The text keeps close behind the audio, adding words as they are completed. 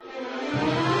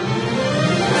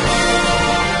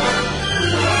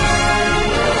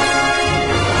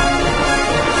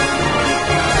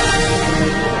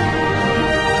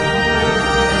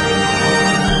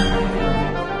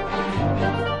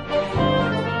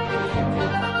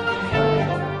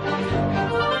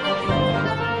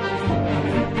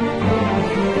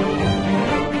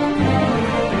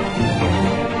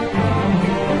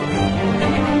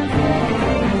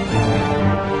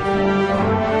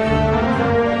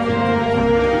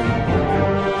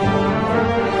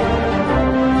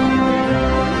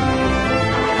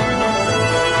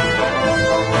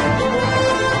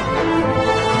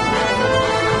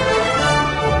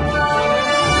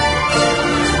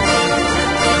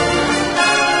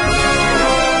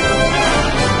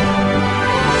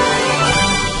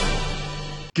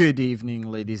Good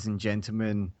evening, ladies and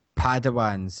gentlemen,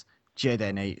 Padawans,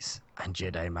 Jedi Knights, and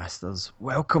Jedi Masters.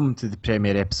 Welcome to the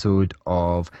premiere episode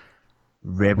of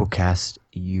Rebelcast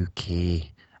UK.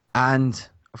 And,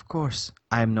 of course,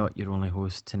 I am not your only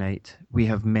host tonight. We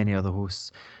have many other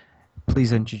hosts.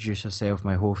 Please introduce yourself,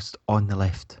 my host on the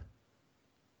left.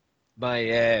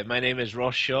 My name is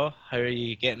Ross Shaw. How are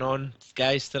you getting on,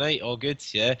 guys, tonight? All good?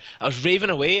 Yeah. I was raving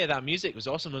away at that music. It was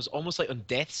awesome. It was almost like on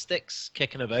death sticks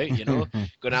kicking about,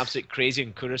 going absolute crazy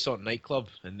in Coruscant nightclub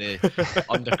in the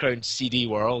underground CD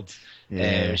world.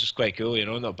 It was just quite cool,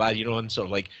 not bad, on sort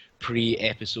of like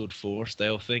pre-episode 4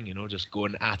 style thing, just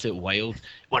going at it wild.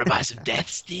 Want to buy some death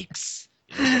sticks?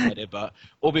 Something like that. But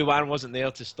Obi-Wan wasn't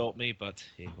there to stop me, but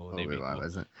hey, well, there we go.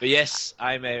 Wasn't. But yes,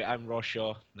 I'm Ross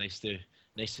Shaw.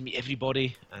 Nice to meet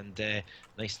everybody, and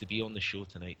nice to be on the show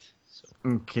tonight. So.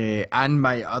 Okay, and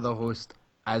my other host,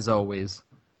 as always.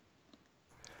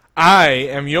 I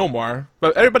am Yomar,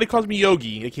 but everybody calls me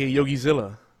Yogi, aka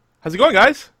Yogizilla. How's it going,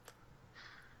 guys?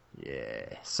 Yeah.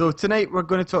 So tonight we're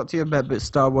going to talk to you a bit about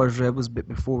Star Wars Rebels, but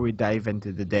before we dive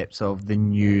into the depths of the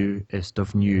newest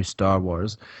of new Star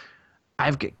Wars,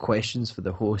 I've got questions for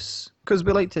the hosts, because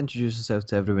we like to introduce ourselves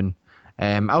to everyone.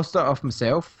 I'll start off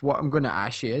myself. What I'm going to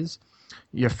ask you is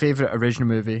your favourite original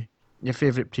movie, your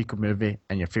favourite prequel movie,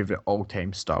 and your favourite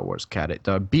all-time Star Wars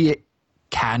character, be it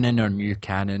canon or new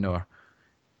canon, or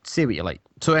say what you like.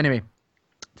 So anyway,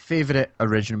 favourite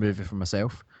original movie for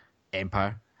myself,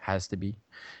 Empire, has to be.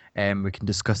 We can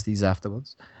discuss these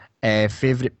afterwards.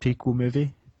 Favourite prequel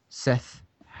movie, Sith,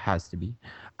 has to be.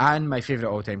 And my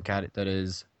favourite all-time character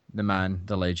is the man,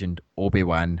 the legend,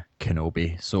 Obi-Wan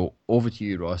Kenobi. So over to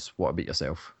you, Ross. What about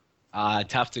yourself?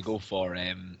 I'd have to go for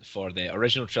the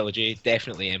original trilogy.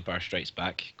 Definitely Empire Strikes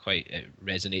Back. It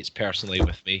resonates personally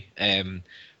with me.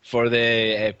 For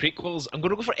the prequels, I'm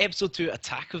going to go for Episode 2,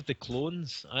 Attack of the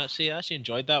Clones. I actually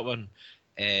enjoyed that one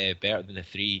better than the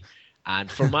 3. And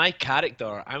for my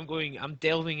character, I'm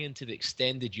delving into the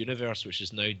extended universe, which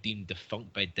is now deemed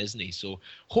defunct by Disney. So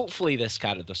hopefully this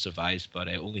character survives, but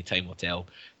only time will tell.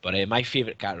 But my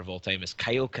favourite character of all time is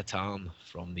Kyle Katarn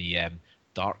from the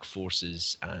Dark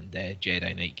Forces and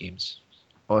Jedi Knight games.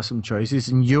 Awesome choices.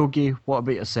 And Yogi, what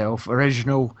about yourself?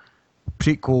 Original,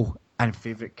 prequel, and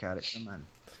favourite character, man.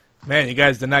 Man, you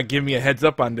guys did not give me a heads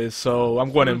up on this, so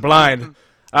I'm going in blind.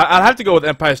 I'll have to go with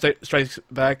Empire Strikes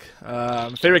Back.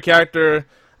 Favorite character,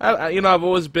 I've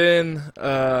always been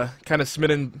kind of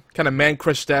smitten, kind of man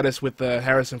crush status with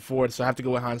Harrison Ford, so I have to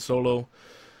go with Han Solo.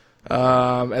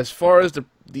 As far as the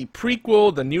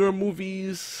prequel, the newer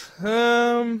movies,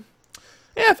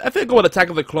 yeah, I think I'll go with Attack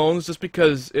of the Clones just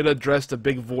because it addressed a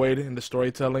big void in the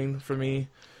storytelling for me.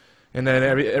 And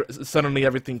then suddenly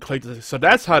everything clicked. So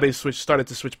that's how they started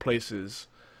to switch places.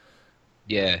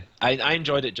 Yeah, I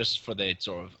enjoyed it just for the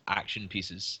sort of action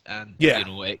pieces. And, yeah.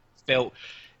 It felt,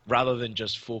 rather than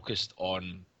just focused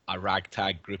on a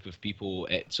ragtag group of people,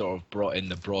 it sort of brought in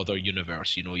the broader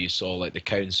universe. You saw like the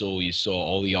council, you saw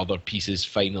all the other pieces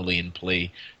finally in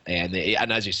play. And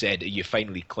as you said, you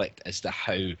finally clicked as to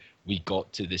how we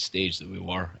got to the stage that we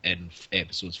were in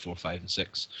episodes 4, 5, and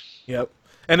 6. Yep,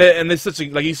 and it's such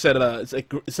like you said,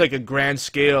 it's like a grand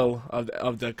scale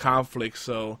of the conflict.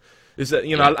 So is that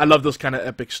I love those kind of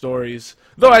epic stories.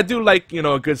 Though I do like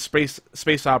a good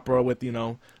space opera with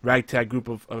ragtag group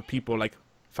of people like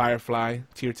Firefly,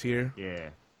 Tier. Yeah.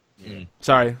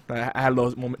 Sorry, I had a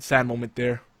little sad moment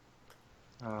there.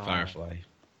 Firefly.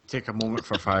 Take a moment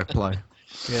for Firefly.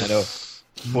 Yeah. I know.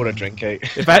 Pour a drink out.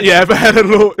 If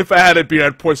I had a beer,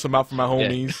 I'd pour some out for my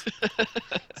homies. Yeah.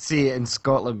 See, in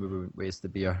Scotland, we wouldn't waste the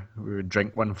beer. We would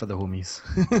drink one for the homies.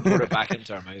 Pour it back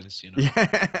into our mouths,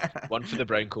 Yeah. One for the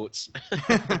brown coats.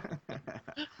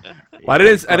 Well, I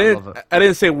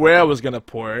didn't say where I was gonna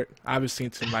pour it. Obviously,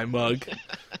 into my mug.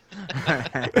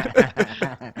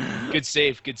 Good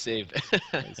save.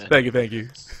 Thank you.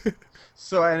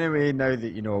 So anyway, now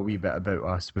that you know a wee bit about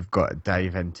us, we've got to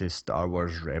dive into Star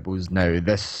Wars Rebels. Now,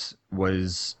 this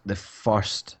was the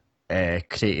first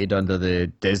created under the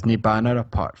Disney banner,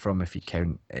 apart from if you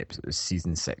count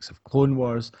Season 6 of Clone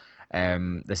Wars.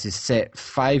 This is set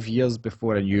 5 years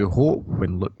before A New Hope,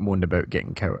 when Luke moaned about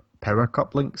getting power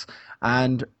couplings,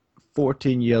 and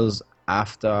 14 years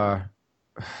after...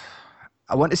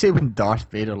 I want to say when Darth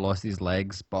Vader lost his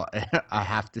legs, but I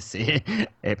have to say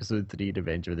Episode 3,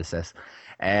 Revenge of the Sith.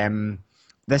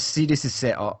 This series is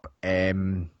set up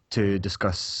to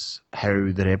discuss how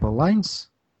the Rebel Alliance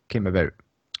came about,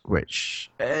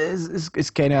 which is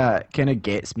kind of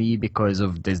gets me because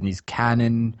of Disney's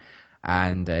canon,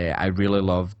 and I really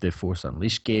love the Force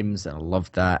Unleashed games, and I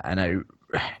love that, and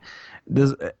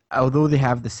there's although they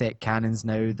have the set canons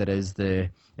now, there is the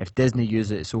if Disney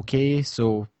use it, it's okay.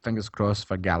 So fingers crossed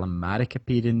for Galen Marek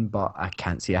appearing, but I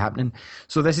can't see it happening.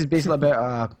 So this is basically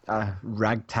about a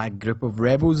ragtag group of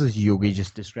rebels, as Yogi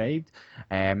just described.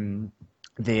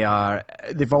 They've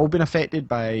all been affected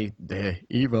by the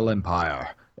evil empire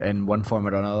in one form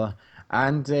or another,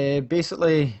 and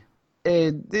basically.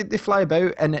 They fly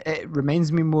about, and it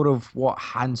reminds me more of what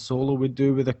Han Solo would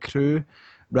do with a crew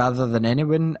rather than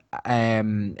anyone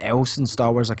else in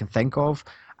Star Wars I can think of.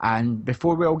 And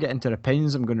before we all get into our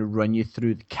opinions, I'm going to run you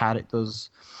through the characters.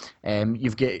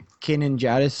 You've got Kanan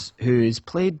Jarrus, who is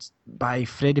played by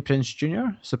Freddie Prinze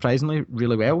Jr., surprisingly,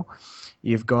 really well.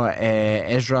 You've got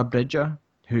Ezra Bridger,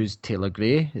 who's Taylor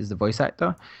Gray, is the voice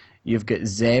actor. You've got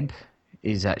Zeb,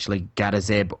 he's actually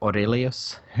Garazeb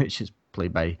Aurelius, which is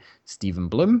played by Stephen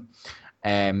Bloom.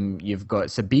 You've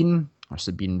got Sabine, or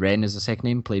Sabine Wren is the second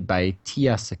name, played by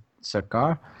Tia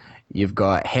Sircar. You've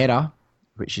got Hera,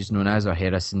 which is known as, or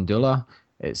Hera Syndulla.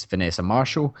 It's Vanessa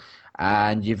Marshall.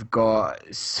 And you've got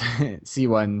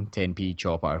C-110P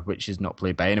Chopper, which is not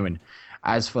played by anyone.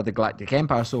 As for the Galactic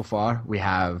Empire so far, we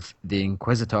have the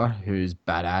Inquisitor, who's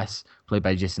badass, played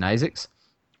by Jason Isaacs.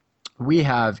 We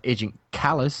have Agent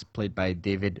Kallus, played by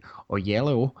David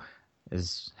Oyelowo,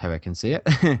 is how I can say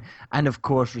it. And of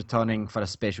course, returning for a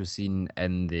special scene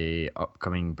in the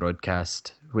upcoming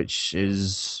broadcast, which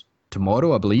is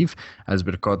tomorrow, I believe, as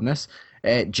we're recording this.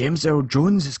 James Earl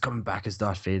Jones is coming back as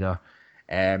Darth Vader.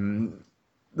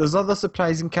 There's other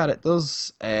surprising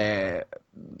characters.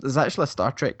 There's actually a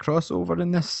Star Trek crossover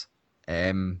in this.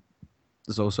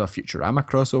 There's also a Futurama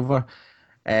crossover.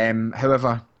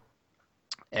 However,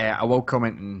 I will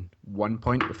comment on one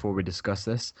point before we discuss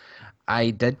this.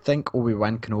 I did think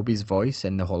Obi-Wan Kenobi's voice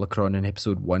in the Holocron in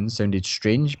Episode 1 sounded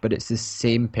strange, but it's the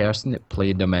same person that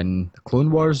played him in the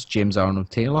Clone Wars, James Arnold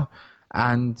Taylor,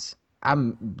 and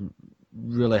I'm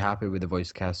really happy with the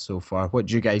voice cast so far. What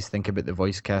do you guys think about the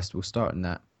voice cast? We'll start on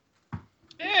that.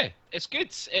 Yeah, it's good.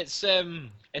 It's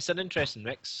an interesting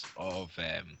mix of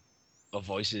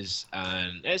voices,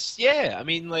 and I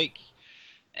mean, like,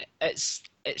 it's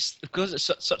because it's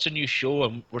such a new show,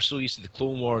 and we're so used to the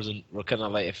Clone Wars, and we're kind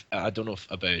of like, I don't know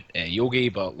about Yogi,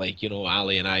 but like, you know,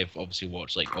 Ali and I have obviously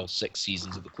watched like all 6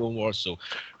 seasons of the Clone Wars, so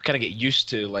we kind of get used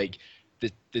to like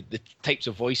the types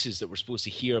of voices that we're supposed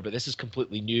to hear. But this is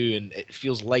completely new, and it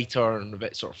feels lighter and a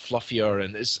bit sort of fluffier,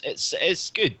 and it's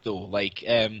good though. Like,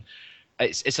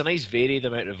 it's a nice varied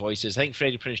amount of voices. I think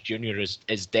Freddie Prinze Jr.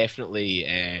 is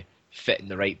definitely fitting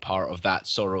the right part of that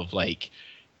sort of like,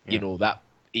 you know, that.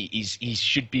 He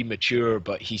should be mature,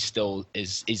 but he still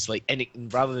is like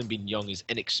rather than being young, he's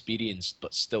inexperienced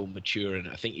but still mature, and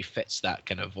I think he fits that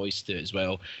kind of voice to it as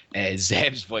well.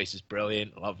 Zeb's voice is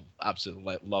brilliant.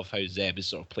 Absolutely love how Zeb is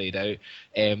sort of played out.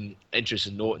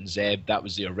 Interesting note in Zeb, that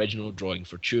was the original drawing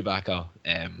for Chewbacca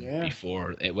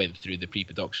before it went through the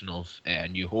pre-production of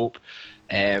New Hope.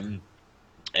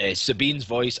 Sabine's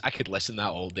voice, I could listen to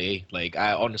that all day. Like,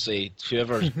 I honestly,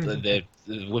 whoever the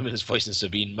woman's voice in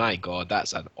Sabine, my God,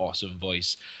 that's an awesome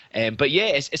voice. But yeah,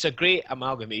 it's a great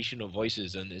amalgamation of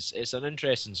voices, and it's an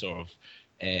interesting sort of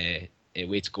way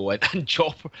to go. And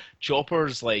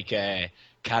Chopper's like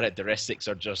characteristics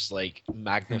are just like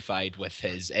magnified with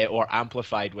his or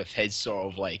amplified with his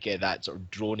sort of like that sort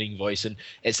of droning voice, and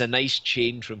it's a nice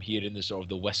change from hearing the sort of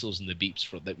the whistles and the beeps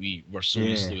that we were so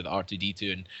used to with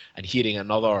R2-D2, and hearing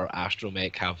another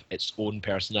astromech have its own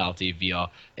personality via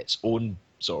its own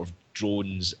sort of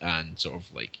drones, and sort of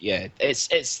like, yeah,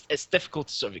 it's difficult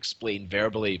to sort of explain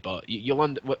verbally, but you'll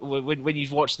when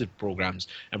you've watched the programs,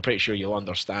 I'm pretty sure you'll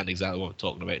understand exactly what I'm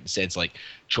talking about, in the sense like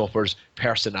Chopper's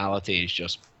personality is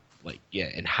just like, yeah,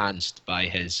 enhanced by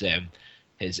his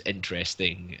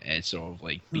interesting sort of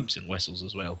like beeps and whistles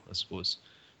as well, I suppose.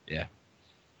 Yeah.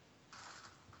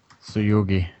 So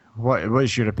Yogi,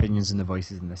 what's your opinions on the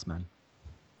voices in this, man?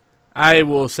 I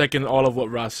will second all of what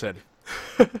Ross said.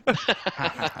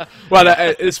 Well,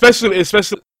 especially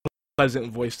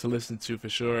pleasant voice to listen to for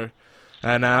sure,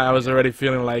 and I was already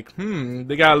feeling like,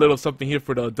 they got a little something here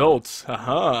for the adults.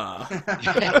 Haha.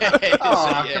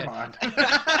 Oh, come on.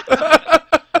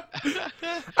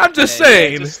 I'm just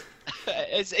saying.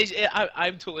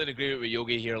 I'm totally in agreement with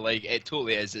Yogi here. Like, it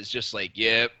totally is. It's just like,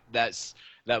 yeah, that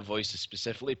voice is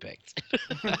specifically picked.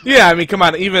 Yeah, I mean, come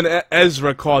on. Even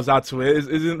Ezra calls out to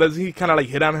it. Does he kind of like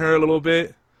hit on her a little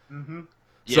bit? Mm-hmm.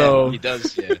 Yeah, so, he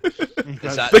does. Yeah,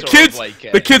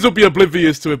 the kids will be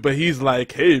oblivious to it, but he's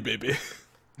like, "Hey, baby."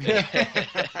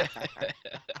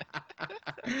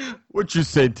 What you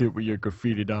say to it with your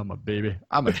graffiti armor, baby?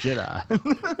 I'm a Jedi.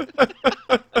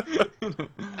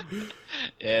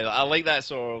 Yeah, I like that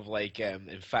sort of like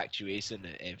infatuation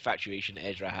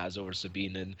Ezra has over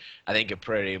Sabine, and I think it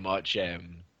pretty much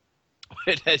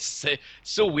it's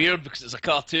so weird because it's a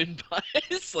cartoon, but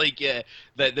it's like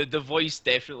the voice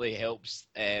definitely helps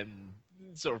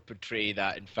sort of portray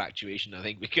that infatuation. I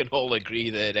think we can all agree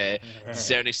that to a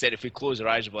certain extent, if we close our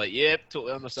eyes, we'll be like, yep,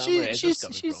 totally understand where Ezra's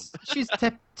coming from. She's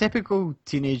typical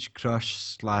teenage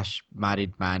crush /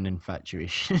 married man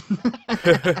infatuation.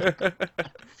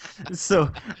 So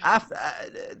after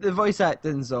the voice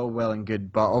acting's all well and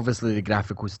good, but obviously the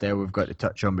graphical style we've got to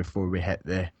touch on before we hit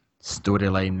the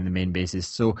storyline and the main basis.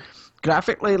 So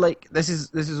graphically, like this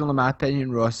is only my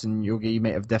opinion. Ross and Yogi, you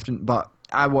might have different, but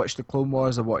I watched the Clone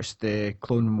Wars. I watched the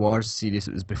Clone Wars series.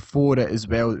 It was before it as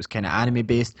well. It was kind of anime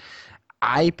based.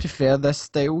 I prefer this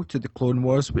style to the Clone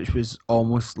Wars, which was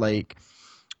almost like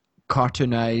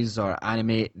cartoonize or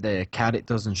animate the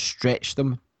characters and stretch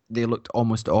them. They looked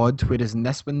almost odd, whereas in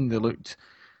this one they looked.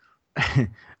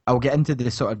 I'll get into the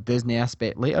sort of Disney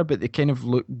aspect later, but they kind of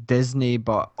looked Disney,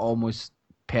 but almost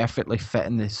perfectly fit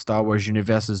in the Star Wars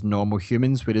universe as normal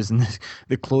humans, whereas in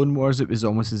the Clone Wars it was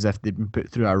almost as if they'd been put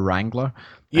through a Wrangler.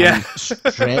 Yeah.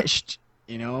 Stretched,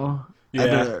 you know?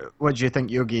 Yeah. What do you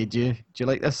think, Yogi? Do you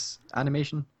like this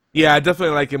animation? Yeah, I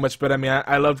definitely like it much better. I mean,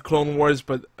 I loved Clone Wars,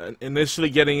 but initially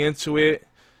getting into it,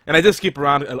 and I just skip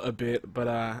around a bit, but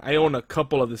I own a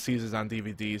couple of the seasons on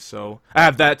DVD, so I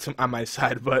have that on my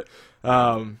side. But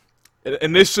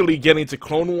initially getting to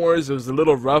Clone Wars, it was a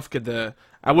little rough because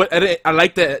I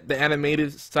liked the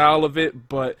animated style of it,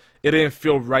 but it didn't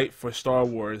feel right for Star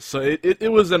Wars. So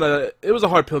it was a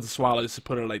hard pill to swallow, just to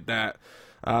put it like that.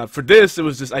 For this, it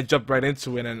was just I jumped right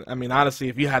into it, and I mean honestly,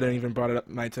 if you hadn't even brought it up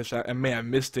my attention, I may have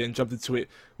missed it and jumped into it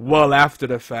well after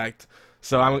the fact.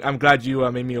 So I'm glad you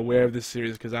made me aware of this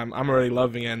series because I'm already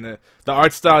loving it. And the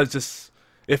art style is just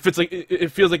it feels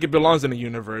like it belongs in the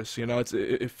universe. You know,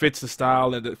 it fits the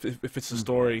style and it fits the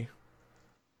story.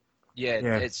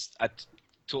 Yeah. It's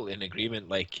totally in agreement.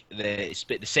 Like the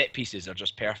set pieces are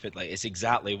just perfect. Like it's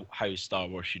exactly how Star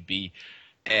Wars should be.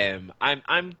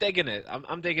 I'm digging it.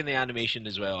 I'm digging the animation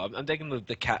as well. I'm digging how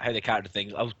the character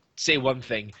things. I'll say one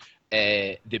thing.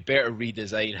 They better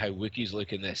redesign how Wookiees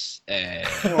look in this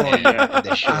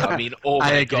this show. I mean, oh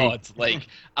my god! Like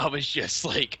I was just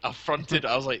like affronted.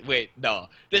 I was like, wait, no,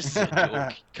 this is a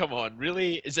joke. Come on,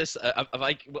 really? Is this? I'm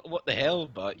like, what the hell?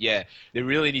 But yeah, they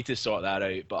really need to sort that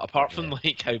out. But apart from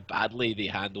like how badly they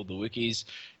handled the Wookiees,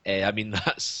 I mean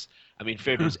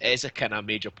fair dues is a kind of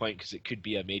major point because it could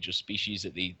be a major species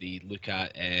that they look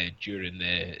at during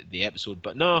the episode.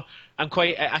 But no,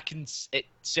 it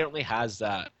certainly has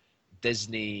that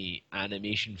Disney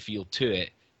animation feel to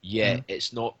it, yet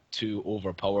it's not too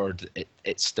overpowered.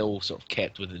 It's still sort of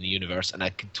kept within the universe, and I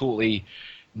can totally,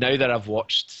 now that I've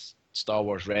watched Star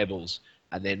Wars Rebels,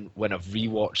 and then when I've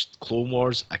rewatched Clone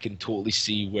Wars, I can totally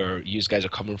see where you guys are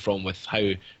coming from with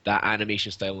how that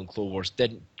animation style in Clone Wars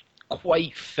didn't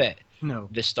quite fit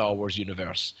the Star Wars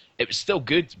universe. It was still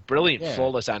good, brilliant,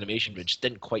 flawless animation, but just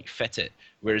didn't quite fit it.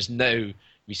 Whereas now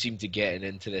we seem to get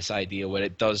into this idea where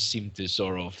it does seem to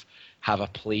sort of have a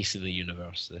place in the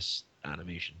universe, this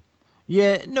animation.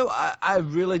 Yeah, no, I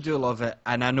really do love it,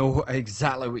 and I know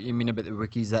exactly what you mean about the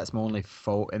Wookiees. That's my only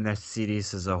fault in this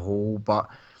series as a whole, but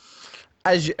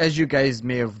as you guys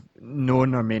may have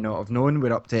known or may not have known,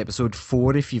 we're up to episode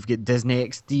 4 if you've got Disney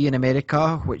XD in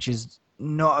America, which is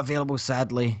not available,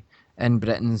 sadly, in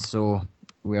Britain, so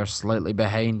we are slightly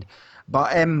behind.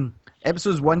 But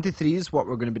episodes 1 to 3 is what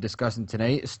we're going to be discussing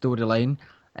tonight, storyline,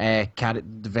 character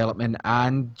development,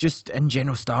 and just in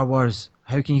general Star Wars.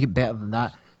 How can you get better than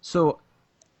that? So,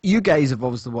 you guys have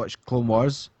obviously watched Clone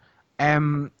Wars.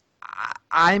 I'm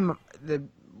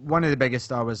one of the biggest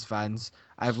Star Wars fans.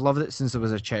 I've loved it since I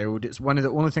was a child. It's one of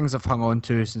the only things I've hung on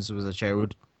to since I was a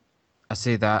child. I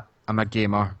say that. I'm a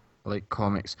gamer. I like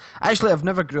comics. Actually, I've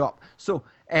never grew up. So,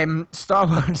 Star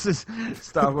Wars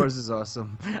is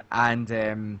awesome.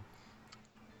 And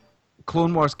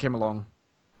Clone Wars came along.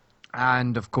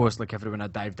 And, of course, like everyone, I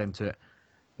dived into it.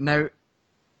 Now,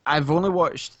 I've only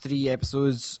watched 3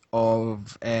 episodes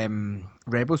of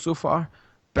Rebels so far.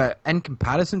 But in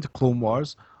comparison to Clone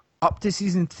Wars, up to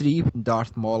Season 3, when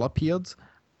Darth Maul appeared,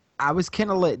 I was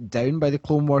kind of let down by the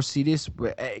Clone Wars series.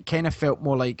 It kind of felt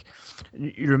more like...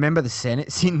 You remember the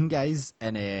Senate scene, guys,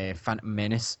 in Phantom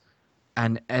Menace?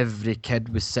 And every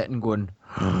kid was sitting going,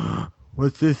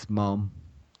 what's this, Mom?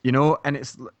 You know, and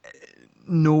it's...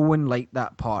 no one liked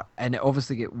that part, and it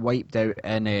obviously get wiped out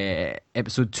in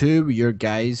episode 2 with your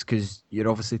guys because you're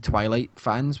obviously Twilight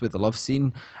fans with the love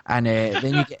scene, and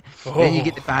then you get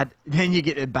then you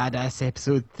get the badass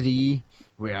episode 3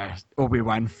 where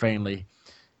Obi-Wan finally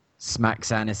smacks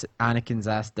Anakin's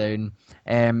ass down.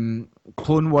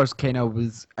 Clone Wars kind of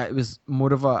was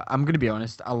more of a, I'm going to be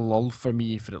honest, a lull for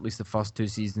me for at least the first 2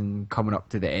 seasons coming up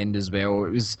to the end as well.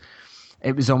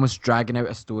 It was almost dragging out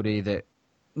a story that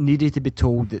needed to be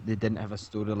told that they didn't have a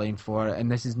storyline for it.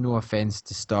 And this is no offense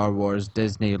to Star Wars,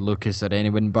 Disney, Lucas, or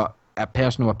anyone, but a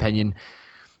personal opinion,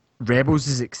 Rebels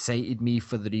has excited me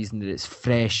for the reason that it's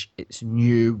fresh, it's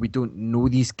new, we don't know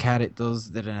these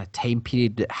characters, they're in a time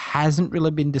period that hasn't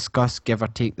really been discussed, give or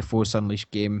take the Force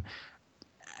Unleashed game.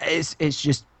 It's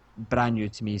just brand new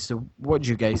to me. So what do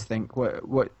you guys think?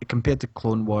 What compared to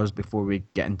Clone Wars before we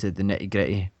get into the nitty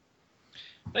gritty?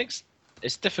 I think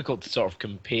it's difficult to sort of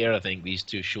compare, I think, these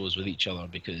two shows with each other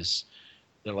because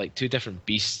they're like two different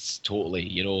beasts totally.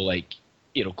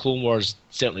 Clone Wars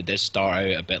certainly did start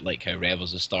out a bit like how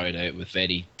Rebels has started out, with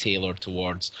very tailored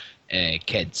towards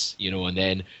kids, and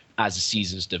then as the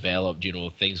seasons developed,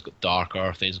 things got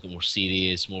darker, things got more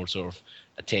serious, more sort of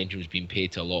attention was being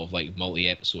paid to a lot of like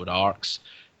multi-episode arcs.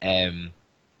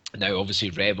 Now, obviously,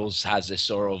 Rebels has this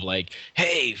sort of like,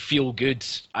 hey, feel good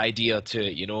idea to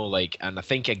it, and I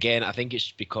think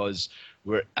it's because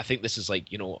I think this is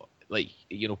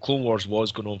Clone Wars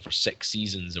was going on for 6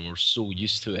 seasons, and we're so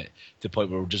used to it to the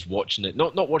point where we're just watching it,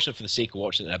 not watching it for the sake of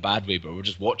watching it in a bad way, but we're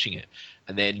just watching it.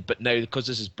 But now because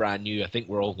this is brand new, I think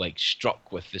we're all like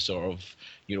struck with the sort of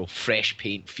fresh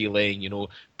paint feeling,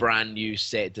 brand new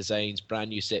set designs, brand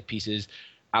new set pieces.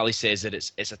 Ali says that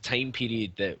it's a time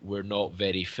period that we're not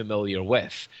very familiar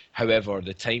with. However,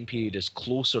 the time period is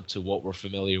closer to what we're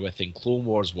familiar with in Clone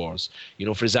Wars was.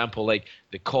 For example, like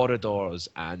the corridors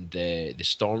and the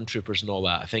stormtroopers and all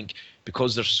that. I think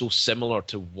because they're so similar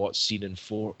to what's seen in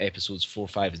episodes 4,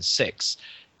 5, and 6,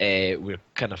 we're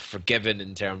kind of forgiven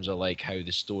in terms of like how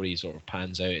the story sort of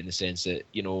pans out, in the sense that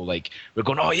we're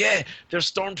going, oh yeah,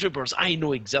 there's stormtroopers, I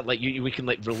know exactly, we can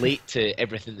like relate to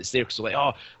everything that's there, because like,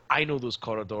 oh, I know those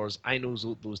corridors, I know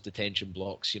those detention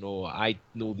blocks, I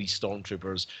know these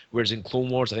stormtroopers. Whereas in Clone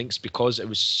Wars, I think it's because it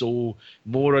was so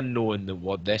more unknown than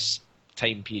what this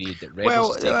time period that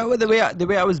Rebels the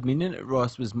way I was meaning it,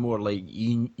 Ross, was more like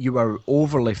you were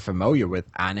overly familiar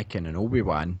with Anakin and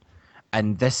Obi-Wan.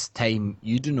 And this time,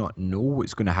 you do not know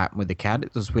what's going to happen with the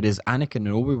characters. Whereas Anakin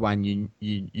and Obi-Wan,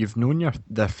 you've known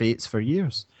their fates for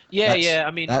years. Yeah.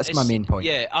 I mean, that's my main point.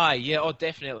 Yeah, oh,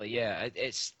 definitely. Yeah,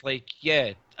 it's like,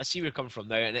 yeah, I see where you're coming from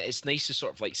now, and it's nice to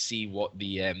sort of like see what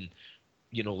the,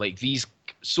 these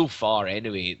so far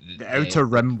anyway. The Outer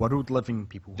Rim world living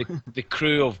people. The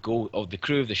crew of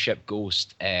the ship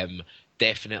Ghost.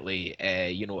 Definitely,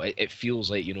 it feels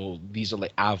like these are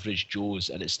like average Joes,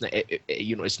 and it's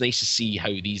nice to see how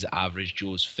these average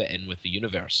Joes fit in with the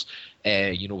universe.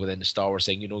 Within the Star Wars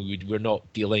thing, we're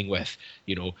not dealing with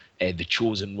the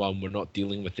Chosen One, we're not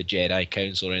dealing with the Jedi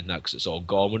Council or anything, because it's all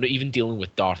gone. We're not even dealing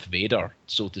with Darth Vader,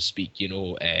 so to speak,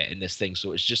 in this thing.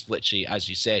 So it's just literally, as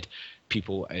you said,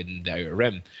 people in the Outer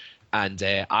Rim, and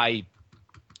I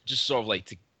just sort of like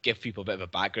to give people a bit of a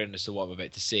background as to what I'm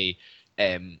about to say.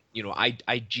 I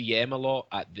GM a lot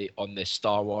on the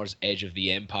Star Wars Edge of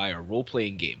the Empire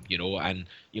role-playing game, and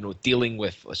dealing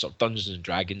with a sort of Dungeons and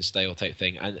Dragons style type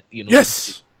thing, and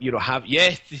yes,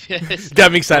 yes,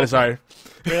 got me excited. Sorry,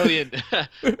 brilliant,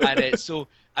 and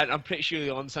and I'm pretty sure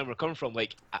you'll understand where we're coming from.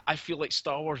 Like, I feel like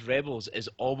Star Wars Rebels is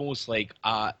almost like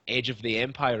a Edge of the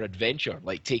Empire adventure,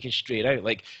 like taken straight out.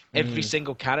 Like every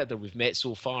single character we've met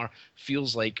so far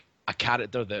feels like a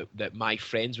character that my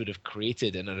friends would have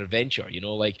created in an adventure.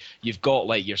 Like you've got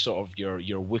like your sort of your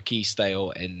Wookiee style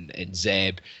in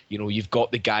Zeb. You've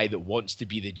got the guy that wants to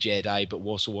be the Jedi but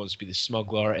also wants to be the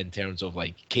smuggler in terms of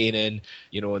like Kanan.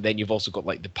 And then you've also got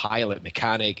like the pilot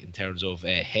mechanic in terms of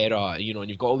Hera. And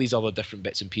you've got all these other different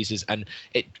bits and pieces, and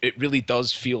it really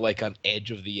does feel like an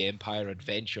Edge of the Empire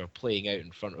adventure playing out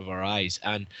in front of our eyes,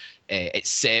 and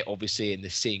it's set obviously in the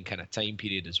same kind of time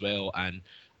period as well. And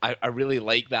I really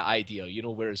like that idea,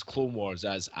 whereas Clone Wars,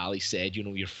 as Ali said,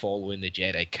 you're following the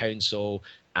Jedi Council,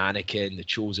 Anakin, the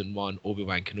Chosen One,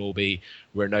 Obi-Wan Kenobi.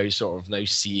 We're now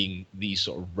seeing these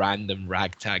sort of random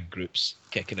ragtag groups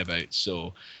kicking about.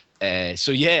 So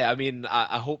yeah, I mean,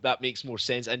 I hope that makes more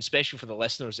sense, and especially for the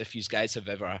listeners, if you guys have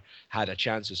ever had a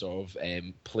chance to sort of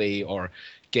play or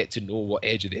get to know what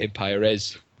Edge of the Empire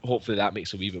is, hopefully that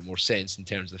makes a wee bit more sense in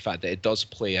terms of the fact that it does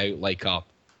play out like an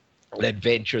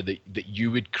adventure that you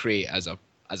would create as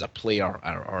a player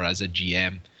or as a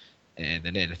GM,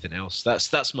 than anything else.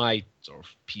 That's my sort of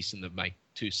piece in my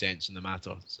 2 cents in the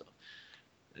matter. So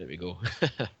there we go.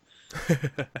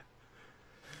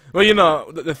 Well, you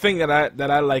know, the thing that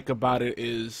I like about it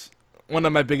is one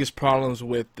of my biggest problems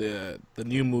with the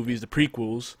new movies, the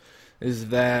prequels, is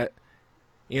that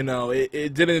you know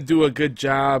it didn't do a good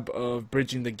job of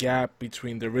bridging the gap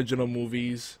between the original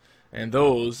movies and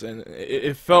those, and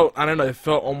it felt, I don't know, it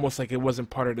felt almost like it wasn't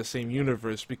part of the same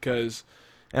universe because,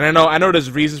 and I know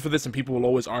there's reasons for this and people will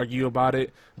always argue about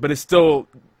it, but it still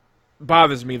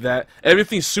bothers me that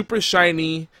everything's super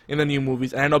shiny in the new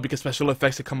movies, and I know because special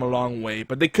effects have come a long way,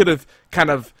 but they could have kind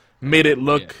of made it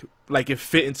look like it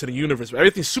fit into the universe. But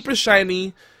everything's super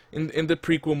shiny in the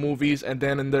prequel movies, and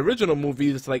then in the original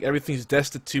movies, it's like everything's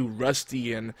destitute,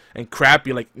 rusty, and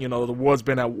crappy. Like, you know, the world's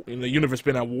been at, the universe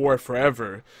been at war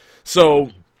forever. So,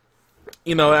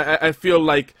 you know, I feel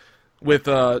like with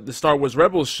the Star Wars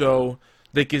Rebels show,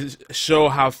 they could show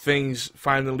how things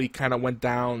finally kind of went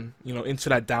down, you know, into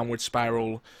that downward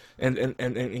spiral,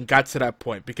 and got to that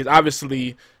point. Because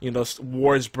obviously, you know,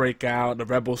 wars break out, the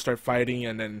rebels start fighting,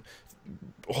 and then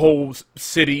whole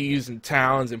cities and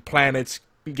towns and planets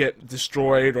get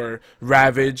destroyed or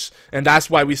ravaged, and that's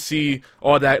why we see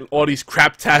all these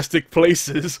craptastic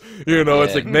places. You know,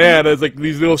 it's like, man, there's like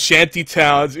these little shanty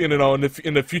towns, you know, in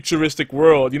the futuristic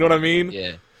world. You know what I mean?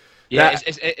 Yeah. Yeah,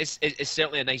 it's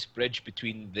certainly a nice bridge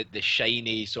between the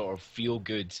shiny sort of feel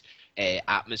good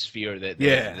atmosphere that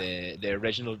the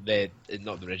original,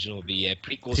 not the original, the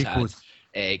prequels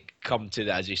had come to,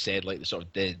 as you said, like the sort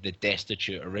of the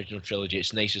destitute original trilogy.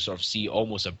 It's nice to sort of see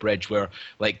almost a bridge where,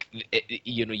 like,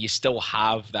 you know, you still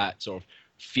have that sort of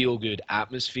feel good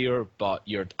atmosphere, but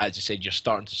you're, as you said, you're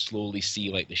starting to slowly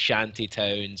see like the shanty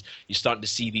towns. You're starting to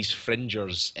see these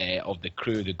fringers of the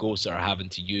crew, the ghosts that are having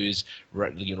to use,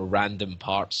 you know, random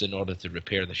parts in order to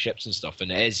repair the ships and stuff.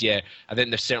 And it is, yeah, I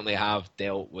think they certainly have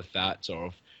dealt with that sort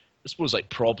of, I suppose, like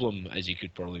problem, as you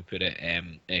could probably put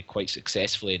it, quite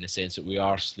successfully, in the sense that we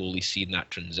are slowly seeing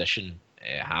that transition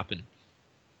happen.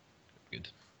 Good.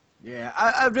 Yeah,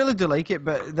 I really do like it,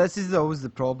 but this is always the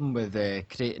problem with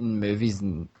creating movies,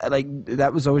 and like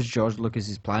that was always George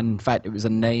Lucas's plan. In fact, it was a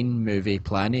 9-movie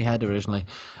plan he had originally,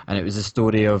 and it was a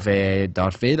story of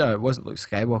Darth Vader. It wasn't Luke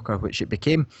Skywalker, which it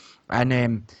became.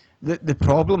 And the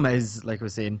problem is, like I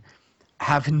was saying,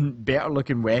 having better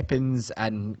looking weapons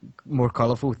and more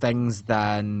colourful things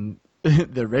than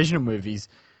the original movies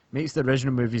makes the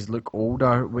original movies look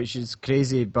older, which is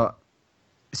crazy. But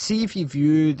see, if you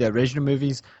view the original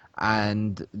movies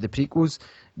and the prequels,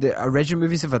 the original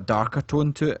movies have a darker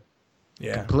tone to it.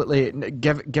 Yeah. Completely,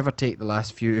 give or take the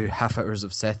last few half hours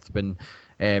of Sith, when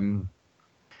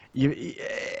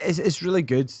it's really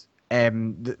good.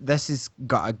 This has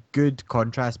got a good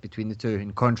contrast between the two,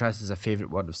 and contrast is a favourite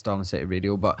word of Storm City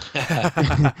Radio, but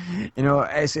you know,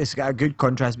 it's got a good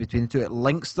contrast between the two. It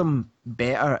links them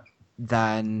better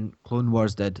than Clone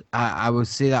Wars did. I will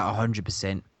say that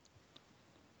 100%.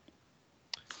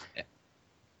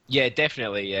 Yeah,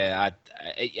 definitely. Yeah,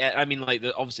 I mean, like,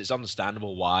 obviously, it's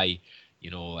understandable why, you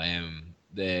know,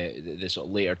 the sort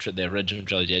of later, the original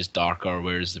trilogy is darker,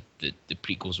 whereas the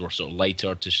prequels were sort of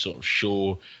lighter to sort of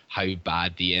show how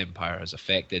bad the Empire has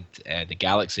affected the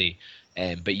galaxy.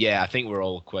 But yeah, I think we're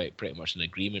all pretty much in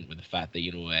agreement with the fact that,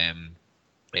 you know,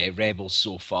 Rebels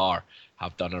so far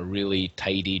have done a really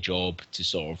tidy job to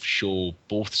sort of show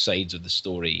both sides of the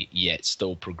story, yet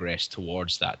still progress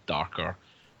towards that darker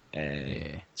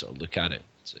sort of look at it.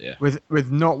 So, yeah. With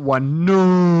not one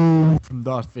no from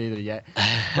Darth Vader yet.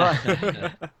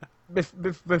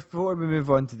 But before we move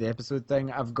on to the episode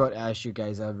thing, I've got to ask you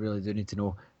guys, I really do need to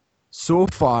know, so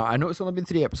far, I know it's only been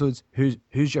 3 episodes, who's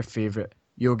your favourite?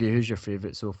 Yogi, who's your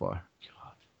favourite so far?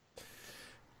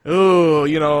 Oh,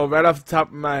 you know, right off the top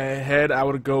of my head, I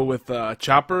would go with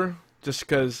Chopper, just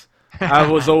because I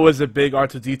was always a big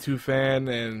R2-D2 fan,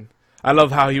 and I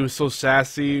love how he was so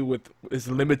sassy with his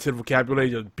limited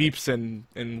vocabulary of beeps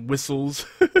and whistles.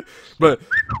 But,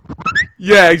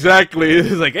 yeah, exactly.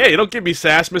 It's like, hey, don't give me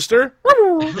sass, mister.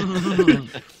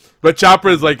 But Chopper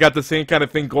is like got the same kind of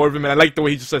thing going for him, and I like the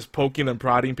way he just says poking and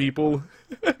prodding people.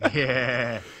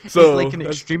 Yeah. So, he's like an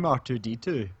extreme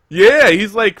R2-D2. Yeah,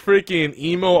 he's like freaking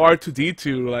emo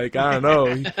R2-D2. Like, I don't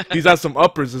know. He's got some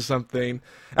uppers or something.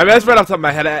 I mean, that's right off the top of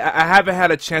my head. I haven't had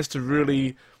a chance to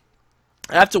really...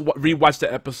 I have to rewatch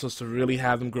the episodes to really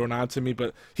have them grown on to me,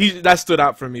 but that stood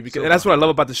out for me because, and that's what I love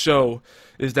about the show,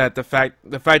 is that the fact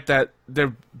that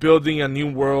they're building a new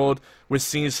world, we're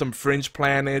seeing some fringe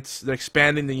planets, they're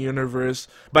expanding the universe,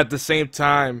 but at the same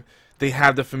time they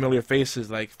have the familiar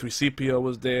faces, like 3CPO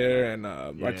was there and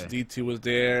R2-D2 was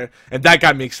there, and that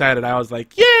got me excited. I was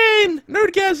like, yay,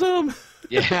 nerdgasm!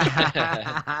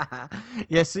 Yeah.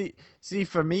 Yeah. See,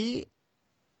 for me,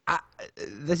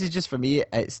 this is just for me.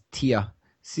 It's Tia.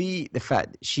 See the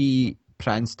fact that she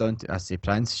pranced onto. I say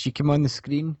prance. She came on the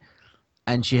screen,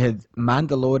 and she had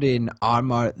Mandalorian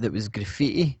armor that was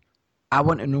graffiti. I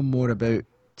want to know more about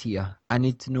Tia. I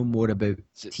need to know more about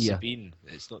It's Tia. Sabine.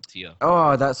 It's not Tia.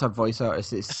 Oh, that's her voice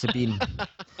artist. It's Sabine.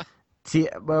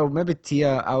 Tia. Well, maybe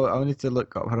Tia. I'll need to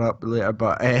look her up later.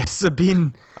 But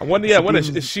Sabine. I wonder. Yeah, when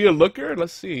Sabine- is she a looker?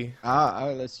 Let's see.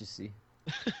 Let's just see.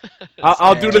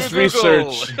 I'll do this Google.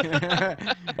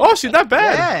 research. Oh, she's not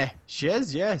bad. Yeah, she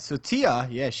is. Yeah. So Tia.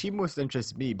 Yeah, she most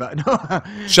interests me. But no.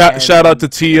 Shout out to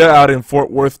Tia out in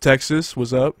Fort Worth, Texas.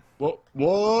 What's up? What?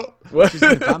 What? She's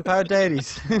in the Vampire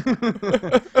Diaries.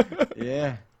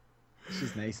 Yeah,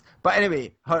 she's nice. But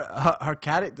anyway, her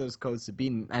character is called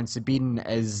Sabine, and Sabine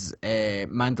is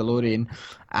Mandalorian.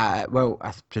 Well,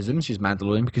 I presume she's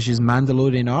Mandalorian because she's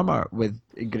Mandalorian armor with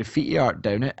graffiti art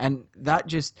down it, and that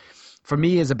just. For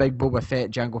me, as a big Boba Fett,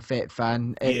 Jango Fett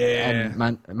fan, and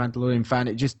Mandalorian fan,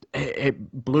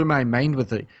 it blew my mind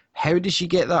with it. How did she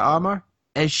get that armor?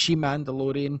 Is she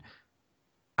Mandalorian?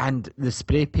 And the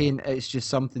spray paint, it's just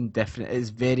something different. It's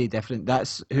very different.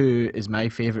 That's who is my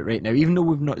favourite right now. Even though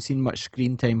we've not seen much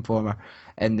screen time for her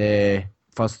in the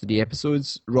first 3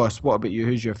 episodes. Ross, what about you?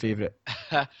 Who's your favourite?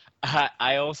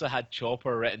 I also had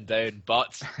Chopper written down,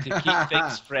 but to keep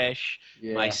things fresh,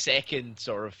 my second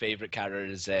sort of favorite character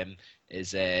is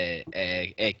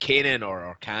Kanan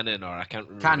or Canon, or I can't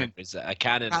remember. Canon. Is it a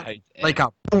Canon? Like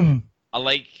a boom. I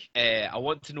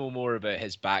want to know more about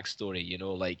his backstory. You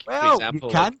know, like for Well, example,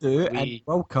 you can like, do, and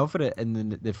we'll cover it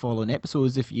in the following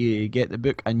episodes if you get the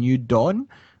book A New Dawn,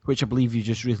 which I believe you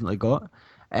just recently got.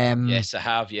 Yes, I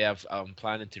have. Yeah, I'm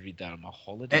planning to read that on my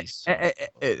holidays.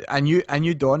 A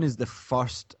New Dawn is the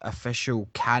first official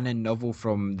canon novel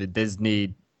from the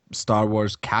Disney Star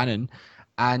Wars canon,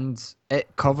 and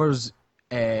it covers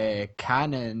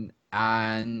canon,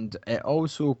 and it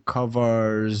also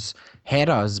covers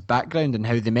Hera's background and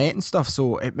how they met and stuff.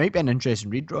 So it might be an interesting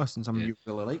read, Ross, and something you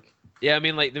really like. Yeah, I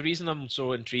mean, like the reason I'm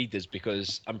so intrigued is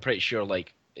because I'm pretty sure,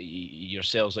 like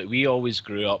yourselves, like we always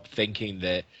grew up thinking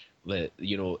that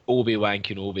you know, Obi-Wan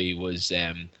Kenobi was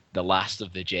the last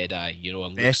of the Jedi, you know,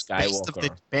 and Luke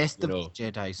Skywalker Best you of know, the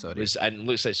Jedi, sorry. and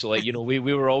looks like, so like, you know, we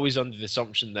were always under the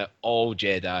assumption that all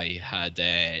Jedi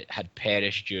had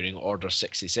perished during Order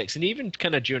 66, and even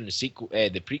kind of during the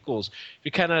prequels, we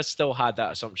kind of still had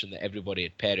that assumption that everybody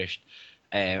had perished.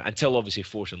 Until obviously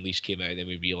Force Unleashed came out, then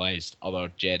we realized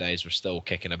other Jedis were still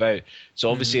kicking about. So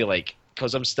obviously, like,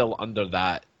 because I'm still under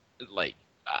that, like,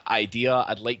 idea,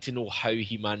 I'd like to know how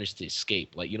he managed to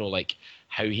escape, like, you know, like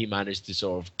how he managed to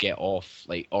sort of get off,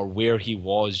 like, or where he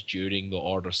was during the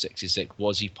Order 66.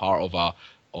 Was he part of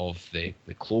the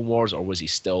Clone Wars, or was he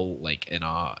still like in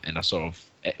a sort of,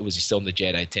 was he still in the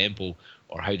Jedi Temple,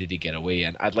 or how did he get away?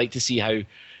 And I'd like to see how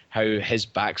his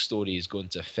backstory is going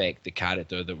to affect the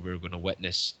character that we're going to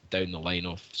witness down the line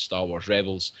of Star Wars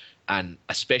Rebels, and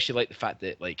especially like the fact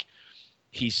that, like,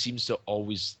 he seems to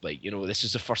always, like, you know, this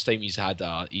is the first time he's going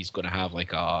to have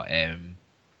like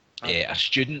a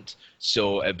student,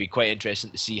 so it'd be quite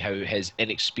interesting to see how his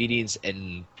inexperience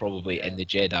in the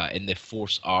Jedi, in the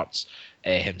Force arts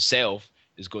himself,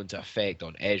 is going to affect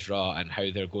on Ezra, and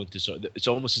how they're going to sort of, it's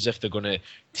almost as if they're going to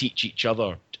teach each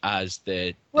other as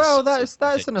the Well, that's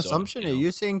sons an on, assumption. you know? Are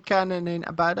you saying canon ain't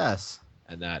a badass?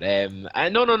 And that, and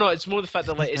no, it's more the fact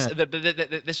that, like,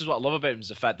 this is what I love about him, is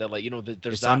the fact that, like, you know, there's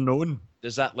It's that unknown.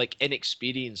 there's that, like,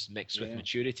 inexperience mixed with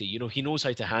maturity. You know, he knows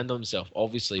how to handle himself,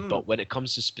 obviously, but when it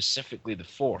comes to specifically the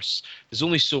Force, there's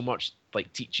only so much,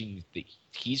 like, teaching that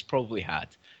he's probably had.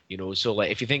 You know, so, like,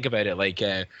 if you think about it, like,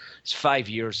 it's 5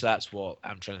 years. That's what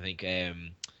I'm trying to think.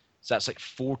 So that's like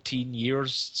 14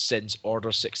 years since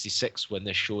Order 66 when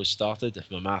this show started,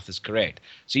 if my math is correct.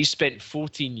 So he spent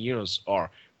 14 years, or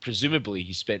presumably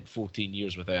he spent 14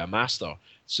 years without a master.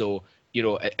 So, you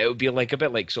know, it would be like a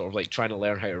bit like sort of like trying to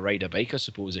learn how to ride a bike, I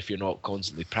suppose, if you're not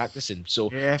constantly practicing. So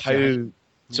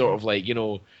sort of like, you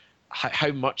know,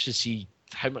 how much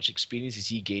experience has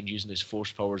he gained using his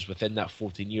Force powers within that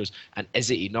 14 years? And is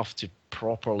it enough to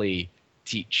properly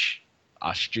teach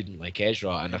a student like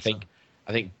Ezra? And I think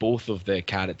both of the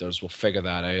characters will figure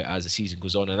that out as the season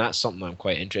goes on. And that's something I'm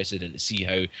quite interested in, to see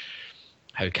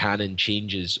how canon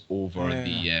changes over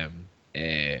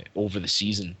the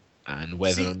season, and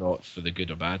whether or not for the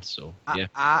good or bad. So yeah,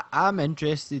 I'm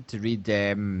interested to read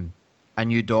A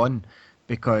New Dawn,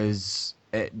 because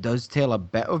it does tell a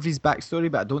bit of his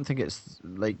backstory, but I don't think it's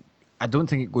like I don't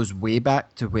think it goes way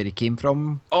back to where he came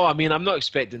from. Oh, I mean, I'm not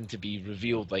expecting to be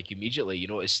revealed like immediately. You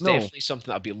know, it's No. definitely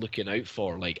something I'd be looking out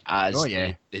for. Like as Oh,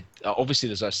 yeah. obviously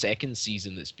there's a second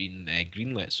season that's been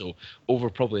greenlit, so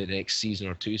over probably the next season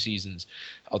or 2 seasons,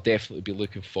 I'll definitely be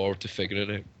looking forward to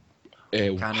figuring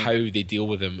out how they deal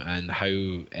with him and how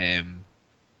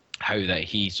that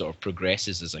he sort of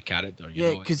progresses as a character. You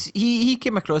Yeah, know? because he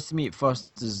came across to me at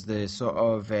first as the sort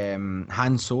of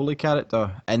Han Solo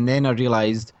character, and then I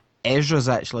realised Ezra's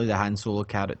actually the Han Solo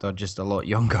character, just a lot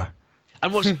younger.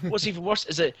 And what's even worse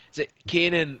is that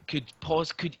Kanan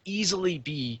could easily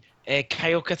be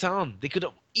Kyle Katarn. They could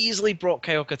have easily brought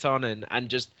Kyle Katarn in and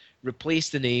just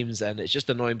replaced the names, and it's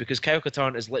just annoying because Kyle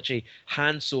Katarn is literally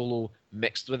Han Solo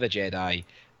mixed with a Jedi,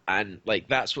 and like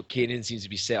that's what Kanan seems to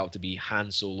be set up to be,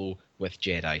 Han Solo with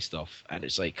Jedi stuff, and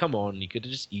it's like, come on, you could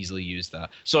have just easily used that.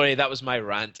 Sorry, that was my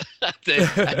rant at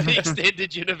the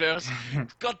extended universe.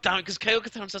 God damn it, because Kyle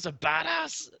Katarn's such a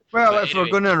badass. Well, But if anyway.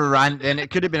 we're going to rant, then it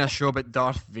could have been a show about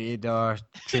Darth Vader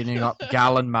training up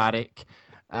Galen Marek,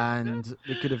 and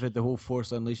we could have had the whole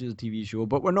Force Unleashed as a TV show,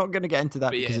 but we're not going to get into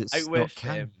that But because yeah, it's not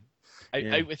canon.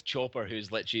 Yeah. out with Chopper,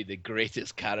 who's literally the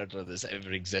greatest character that's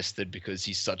ever existed because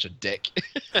he's such a dick.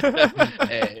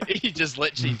 He just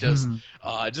literally just.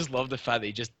 Oh, I just love the fact that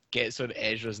he just gets on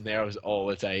Ezra's nerves all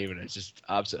the time, and it's just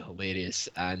absolutely hilarious.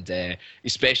 And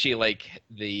especially like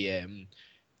the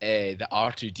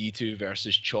R2D2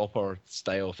 versus Chopper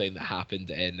style thing that happened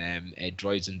in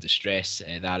Droids in Distress,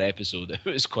 that episode. It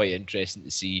was quite interesting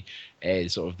to see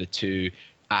sort of the two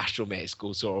astromechs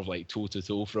go sort of like toe to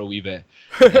toe for a wee bit.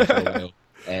 For a while.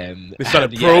 They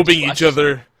started and, yeah, probing I each just-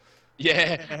 other.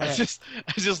 Yeah, I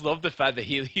just love the fact that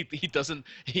he doesn't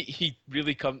he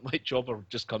really like Chopper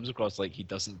just comes across like he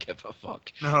doesn't give a fuck.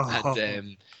 No.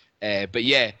 And, but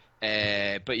yeah,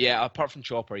 apart from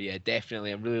Chopper, yeah,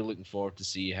 definitely, I'm really looking forward to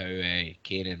see how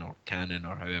Kanan or Canon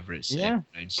or however it's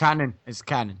pronounced. Canon. It's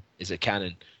canon. Is it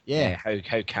Canon? Yeah.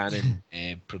 How Canon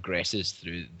progresses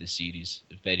through the series.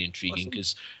 Very intriguing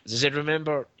because, as I said,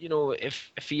 remember, you know,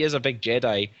 if he is a big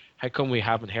Jedi, how come we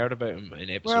haven't heard about him in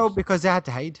episode? Well, because they had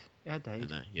to hide. They had to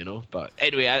hide. You know, but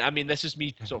anyway, I mean, this is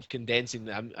me sort of condensing.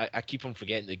 I keep on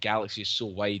forgetting the galaxy is so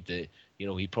wide that, you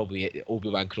know,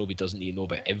 Obi-Wan Kenobi doesn't need to know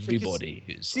about everybody.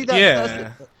 See, Who's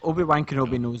that's Obi-Wan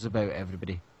Kenobi knows about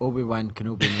everybody. Obi-Wan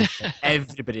Kenobi knows about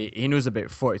everybody. He knows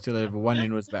about 42 Level 1, he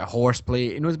knows about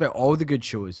Horseplay, he knows about all the good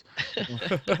shows.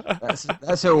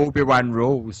 That's how Obi-Wan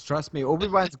rolls. Trust me,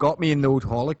 Obi-Wan's got me in the old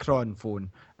Holocron phone,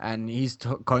 and he's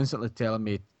constantly telling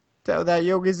me, tell that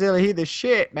Yogi Zilla he the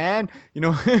shit, man. You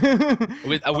know.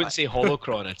 I wouldn't say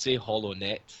Holocron, I'd say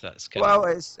HoloNet. That's kind Well,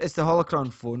 of... it's the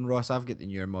Holocron phone, Ross. I've got the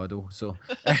newer model, so.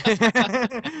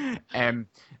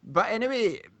 But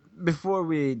anyway, before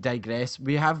we digress,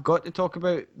 we have got to talk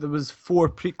about there was 4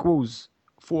 prequels,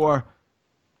 4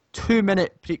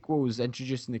 2-minute prequels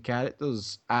introducing the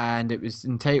characters, and it was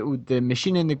entitled "The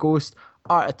Machine and the Ghost: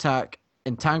 Art Attack,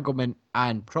 Entanglement,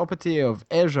 and Property of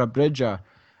Ezra Bridger."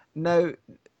 Now,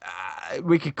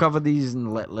 we could cover these in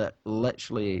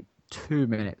literally 2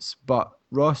 minutes, but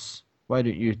Ross, why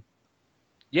don't you?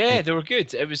 Yeah, they were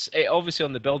good. It was obviously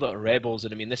on the build-up of Rebels,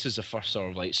 and I mean, this is the first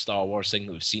sort of like Star Wars thing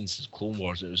that we've seen since Clone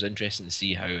Wars. And it was interesting to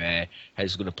see how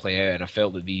it's going to play out, and I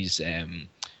felt that these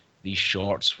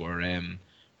shorts were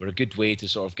a good way to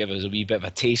sort of give us a wee bit of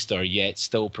a taster, yet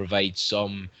still provide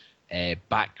some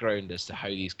background as to how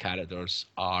these characters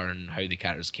are and how the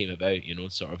characters came about, you know,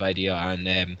 sort of idea.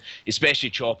 And especially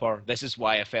Chopper. This is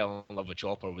why I fell in love with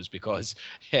Chopper, was because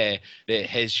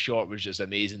his short was just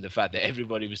amazing. The fact that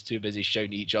everybody was too busy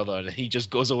shouting at each other, and he just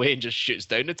goes away and just shoots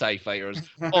down the TIE fighters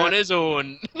on his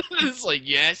own. It's like,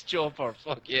 yes, Chopper,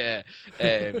 fuck yeah.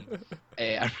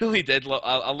 I really did.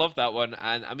 I love that one.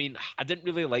 And I mean, I didn't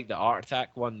really like the Art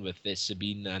Attack one with the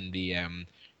Sabine and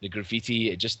the graffiti.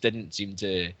 It just didn't seem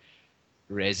to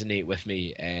resonate with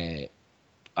me.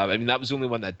 I mean, that was the only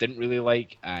one that I didn't really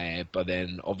like. But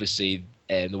then, obviously,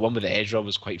 the one with the Ezra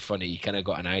was quite funny. You kind of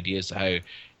got an idea as to how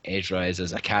Ezra is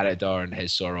as a character and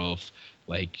his sort of,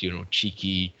 like, you know,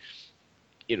 cheeky,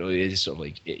 you know, his sort of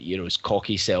like, you know, his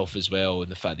cocky self as well. And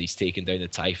the fact that he's taking down the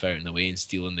TIE fighter in the way and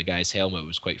stealing the guy's helmet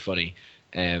was quite funny.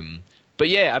 But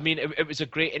yeah, I mean, it was a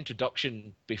great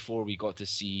introduction before we got to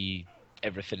see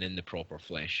everything in the proper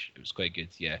flesh. It was quite good,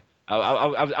 yeah.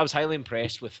 I was highly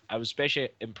impressed with. I was especially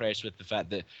impressed with the fact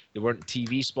that they weren't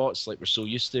TV spots like we're so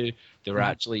used to. They were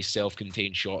actually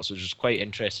self-contained shots, which was quite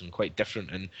interesting, quite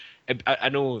different. And I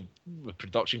know with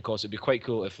production costs, it'd be quite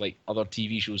cool if like other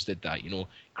TV shows did that. You know,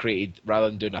 created rather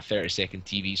than doing a 30-second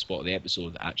TV spot of the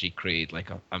episode, actually created like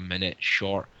a minute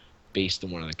short based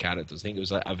on one of the characters. I think it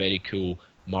was like a very cool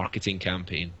marketing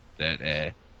campaign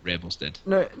that Rebels did.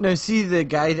 Now, see the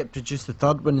guy that produced the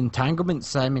third one, Entanglement,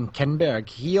 Simon Kinberg.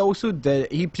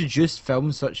 He produced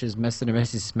films such as Mr. and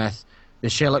Mrs. Smith, the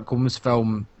Sherlock Holmes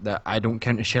film that I don't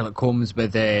count as Sherlock Holmes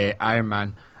with Iron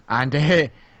Man, and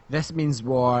This Means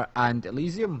War and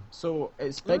Elysium. So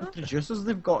it's big producers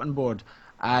they've got on board.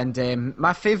 And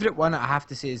my favourite one, I have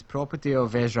to say, is Property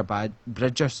of Ezra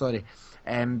Bridger.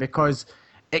 Because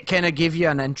it kind of gave you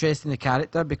an interest in the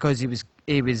character because he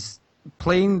was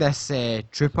playing this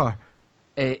trooper.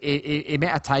 He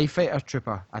met a TIE fighter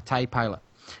trooper, a TIE pilot,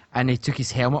 and he took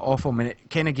his helmet off him, and it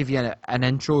kind of gave you an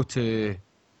intro to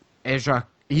Ezra.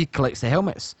 He collects the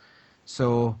helmets,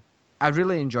 so I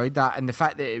really enjoyed that, and the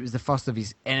fact that it was the first of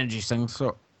his energy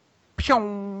slingshot.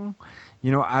 I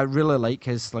really like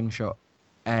his slingshot.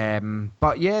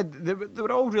 But yeah, they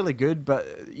were all really good,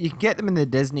 but you can get them in the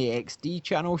Disney XD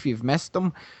channel if you've missed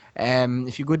them.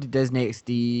 If you go to Disney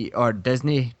XD or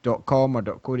disney.com or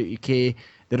 .co.uk,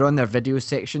 they're on their video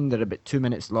section. They're about 2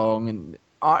 minutes long, and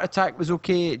Art Attack was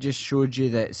okay. It just showed you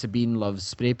that Sabine loves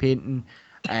spray painting.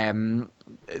 The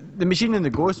Machine and the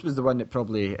Ghost was the one that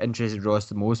probably interested Ross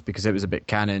the most because it was about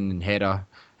Cannon and Hera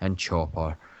and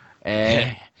Chopper.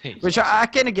 Which I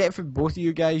kind of get from both of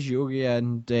you guys, Yogi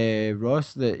and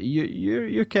Ross, that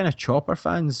you're kind of Chopper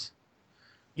fans.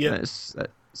 Yeah, it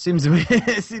seems the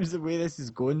way this is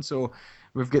going. So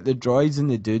we've got the droids and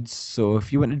the dudes. So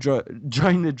if you want to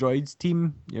join the droids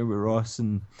team, you're with Ross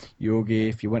and Yogi.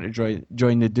 If you want to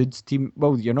join the dudes team,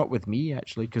 well, you're not with me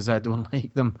actually because I don't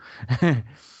like them.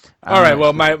 All right.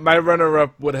 Well, my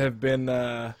runner-up would have been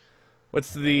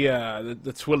what's the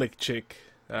Twi'lek chick.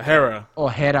 Hera. Oh,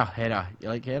 Hera. You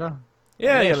like Hera?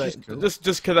 Yeah, like, cool. Just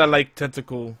because I like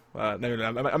tentacle. I'm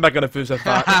not gonna finish that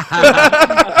thought.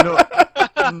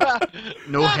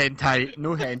 No hentai.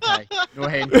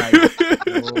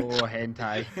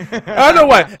 I don't know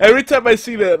why. Every time I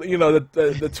see the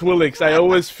Twi'leks, I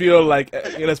always feel like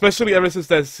especially ever since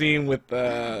that scene with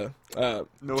Jabba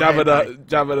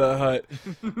the Hutt,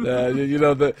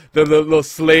 the little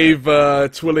slave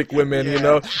Twi'lek women.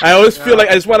 I always feel like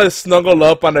I just want to snuggle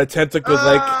up on their tentacles,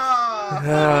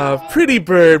 pretty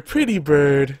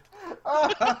bird.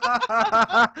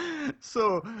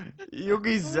 So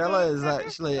Yogi Zilla is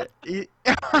actually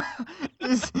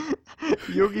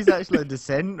Yogi's actually a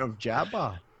descendant of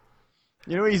Jabba.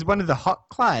 He's one of the Hutt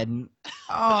clan.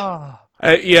 Oh.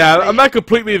 I'm not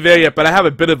completely there yet, but I have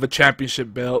a bit of a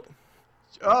championship belt.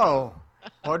 Oh,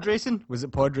 pod racing? Was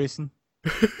it pod racing?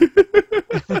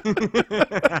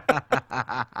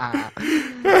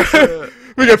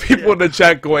 We got people in the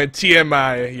chat going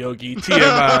TMI, Yogi,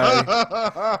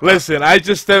 TMI. Listen, I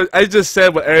just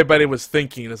said what everybody was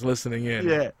thinking is listening in.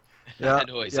 Yeah. I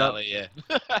know exactly. Yeah.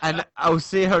 And I'll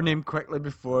say her name quickly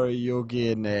before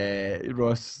Yogi and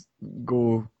Ross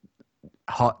go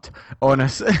hot on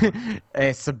us.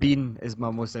 Sabine is my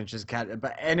most interesting character.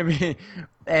 But anyway,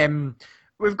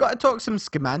 we've got to talk some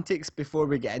schematics before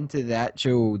we get into the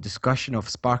actual discussion of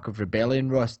Spark of Rebellion.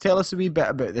 Ross, tell us a wee bit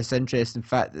about this interesting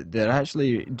fact that they're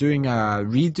actually doing a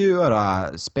redo or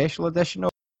a special edition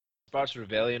of Sparks of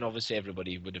Rebellion. Obviously,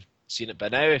 everybody would have seen it by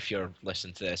now if you're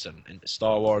listening to this in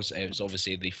Star Wars. It was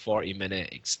obviously the 40-minute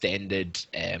extended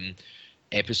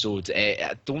episode.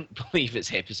 I don't believe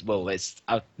it's episode. Well, it's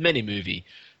a mini movie.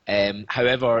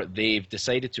 However, they've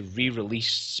decided to re-release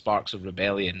Sparks of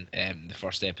Rebellion, the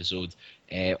first episode,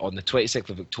 on the 26th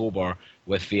of October,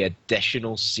 with the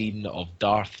additional scene of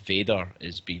Darth Vader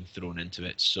is being thrown into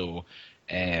it. So,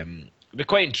 I'm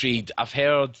quite intrigued. I've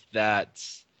heard that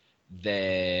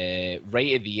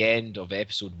right at the end of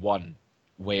episode 1,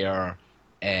 where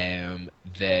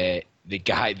the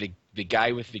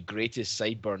guy with the greatest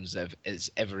sideburns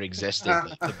has ever existed,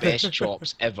 the best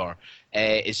chops ever,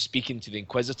 is speaking to the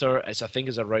Inquisitor. I think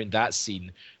it's around that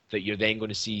scene that you're then going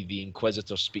to see the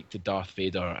Inquisitor speak to Darth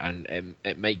Vader, and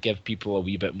it might give people a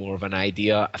wee bit more of an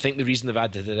idea. I think the reason they've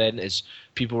added it in is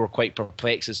people were quite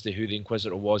perplexed as to who the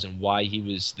Inquisitor was and why he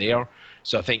was there.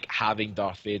 So I think having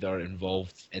Darth Vader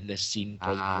involved in this scene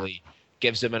probably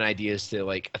gives them an idea as to,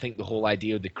 I think the whole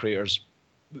idea the creators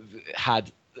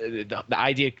had, the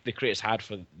idea the creators had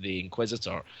for the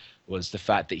Inquisitor was the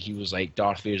fact that he was like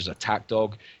Darth Vader's attack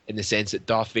dog, in the sense that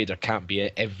Darth Vader can't be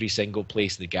at every single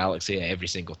place in the galaxy at every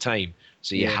single time.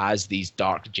 So he has these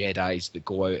dark Jedis that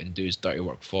go out and do his dirty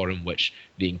work for him, which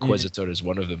the Inquisitor is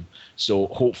one of them. So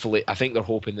hopefully, I think they're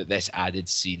hoping that this added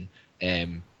scene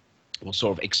will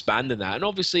sort of expand on that. And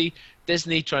obviously,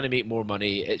 Disney trying to make more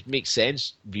money, it makes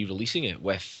sense re-releasing it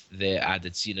with the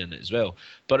added scene in it as well.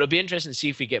 But it'll be interesting to see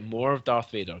if we get more of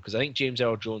Darth Vader, because I think James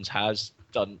Earl Jones has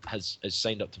has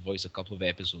signed up to voice a couple of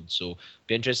episodes. So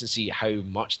be interesting to see how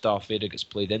much Darth Vader gets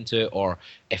played into it, or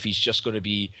if he's just going to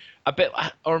be a bit,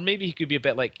 or maybe he could be a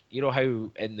bit like, you know, how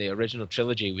in the original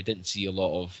trilogy we didn't see a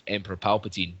lot of Emperor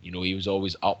Palpatine. You know, he was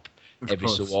always up every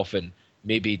so often.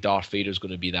 Maybe Darth Vader's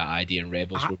going to be that idea in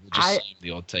Rebels, where we'll just see him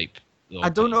the odd type. I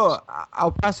don't know.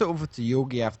 I'll pass it over to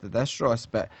Yogi after this, Ross,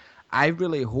 but I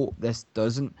really hope this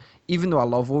doesn't, even though I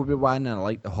love Obi-Wan and I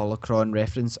like the holocron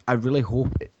reference, I really hope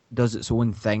it does its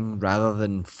own thing rather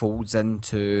than folds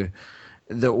into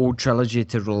the old trilogy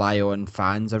to rely on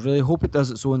fans. I really hope it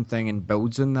does its own thing and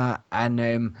builds on that.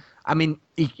 And I mean,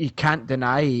 you can't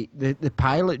deny the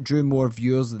pilot drew more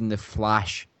viewers than The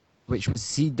Flash, which was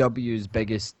CW's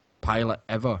biggest pilot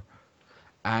ever.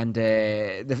 And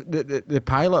the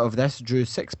pilot of this drew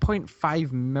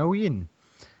 6.5 million.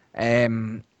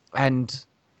 And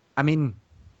I mean,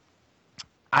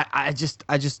 I just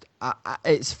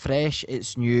it's fresh,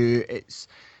 it's new,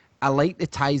 I like the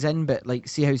ties in, but like,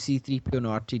 see how C-3PO and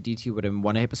R2-D2 were in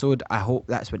one episode. I hope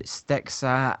that's what it sticks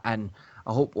at, and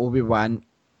I hope Obi-Wan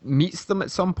meets them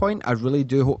at some point. I really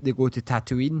do hope they go to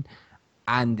Tatooine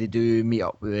and they do meet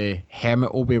up with the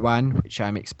Hermit Obi-Wan, which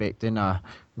I'm expecting a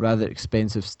rather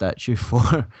expensive statue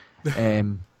for.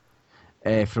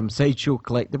 From Sideshow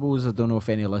Collectibles, I don't know if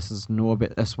any listeners know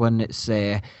about this one. It's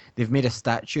they've made a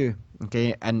statue,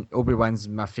 okay, and Obi-Wan's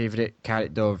my favourite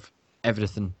character of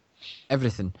everything.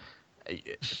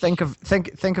 Think of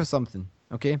something,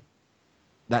 okay?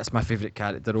 That's my favourite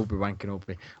character, Obi-Wan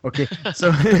Kenobi. Okay,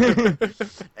 so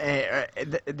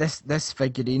this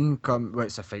figurine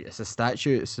it's a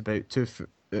statue. It's about 2 foot.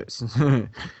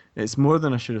 It's more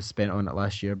than I should have spent on it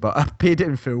last year, but I paid it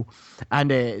in full,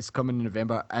 and it's coming in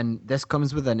November. And this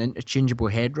comes with an interchangeable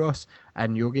head, Ross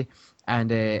and Yogi,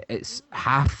 and it's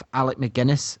half Alec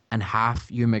McGuinness and half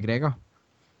Hugh McGregor,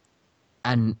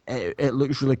 and it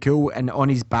looks really cool. And on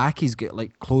his back, he's got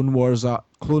like Clone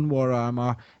War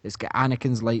armor. It's got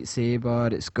Anakin's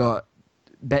lightsaber. It's got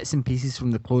bits and pieces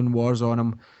from the Clone Wars on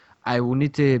him. I will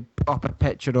need to pop a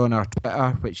picture on our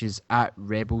Twitter, which is at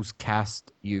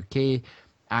RebelsCastUK,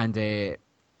 and it's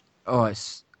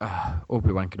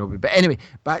Obi-Wan Kenobi. But anyway,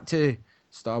 back to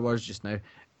Star Wars just now.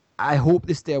 I hope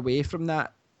they stay away from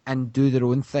that and do their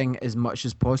own thing as much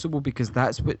as possible, because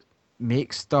that's what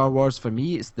makes Star Wars for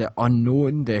me. It's the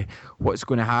unknown, the what's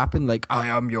going to happen. Like, I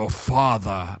am your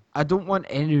father. I don't want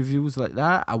any reveals like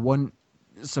that. I want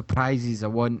surprises. I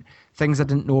want things I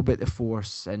didn't know about the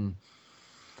Force. And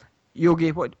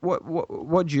Yogi, what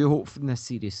do you hope from this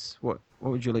series? What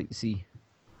would you like to see?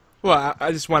 Well,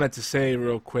 I just wanted to say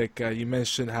real quick, you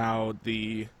mentioned how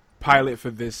the pilot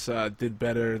for this did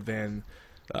better than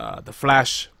the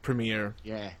Flash premiere.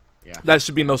 Yeah. That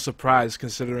should be no surprise,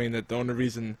 considering that the only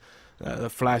reason the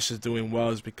Flash is doing well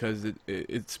is because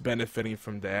it's benefiting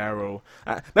from the Arrow.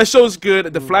 That show's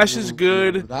good. The Flash is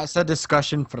good. That's a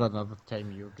discussion for another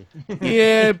time, Yogi.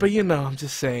 Yeah, but you know, I'm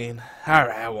just saying. All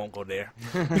right, I won't go there.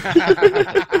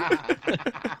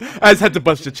 I just had to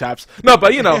bust your chops. No,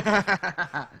 but you know,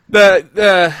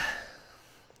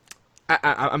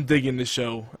 I'm digging the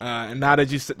show. And now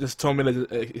that you just told me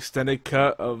the extended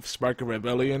cut of Spark of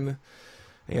Rebellion,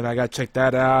 you know, I got to check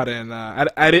that out. And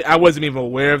I wasn't even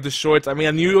aware of the shorts. I mean,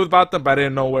 I knew about them, but I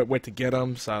didn't know where to get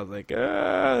them. So I was like,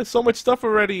 so much stuff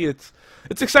already. It's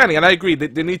exciting, and I agree.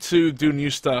 They need to do new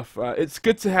stuff. It's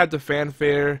good to have the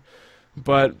fanfare,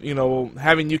 but you know,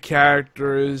 having new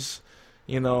characters,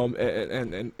 you know,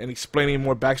 and explaining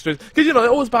more backstories. Because, you know, it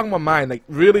always boggles my mind. Like,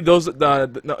 really, there's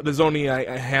only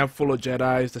a handful of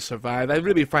Jedis that survive. I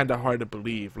really find that hard to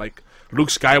believe. Like, Luke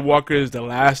Skywalker is the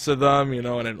last of them, you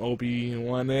know, and then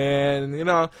Obi-Wan, and, you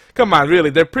know, come on, really,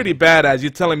 they're pretty badass.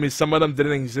 You're telling me some of them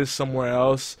didn't exist somewhere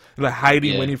else, like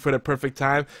hiding, waiting for the perfect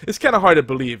time? It's kind of hard to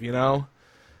believe, you know?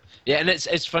 Yeah, and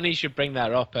it's funny you should bring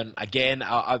that up. And again,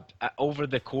 I over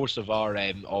the course of our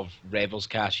of Rebels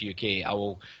Cast UK, I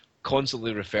will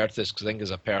constantly refer to this because I think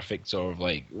it's a perfect sort of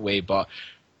like way. But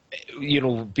you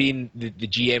know, being the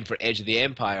GM for Edge of the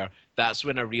Empire, that's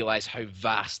when I realized how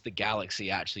vast the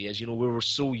galaxy actually is. You know, we were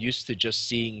so used to just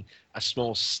seeing a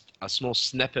small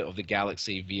snippet of the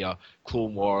galaxy via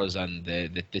Clone Wars and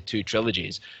the two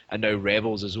trilogies, and now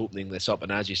Rebels is opening this up.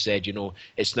 And as you said, you know,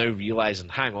 it's now realizing,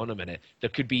 hang on a minute, there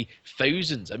could be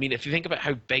thousands. I mean, if you think about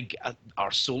how big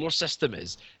our solar system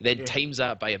is, then times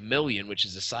that by 1 million, which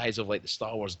is the size of like the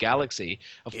Star Wars galaxy.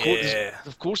 Of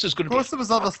course, there's going to be there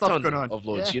was other stuff going on of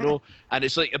loads, you know. And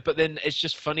it's like, but then it's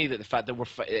just funny that the fact that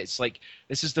it's like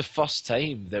this is the first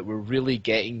time that we're really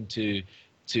getting to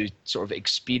sort of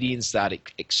experience that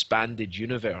expanded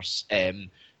universe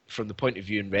from the point of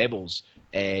view in Rebels.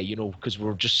 You know, because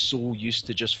we're just so used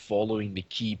to just following the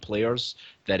key players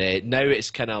that now it's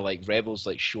kind of like Rebels,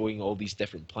 like showing all these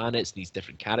different planets, these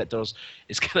different characters.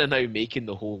 It's kind of now making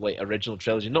the whole like original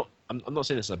trilogy. Not, I'm not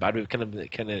saying this in a bad way. Kind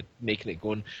of making it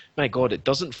going. My God, it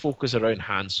doesn't focus around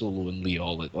Han Solo and Leia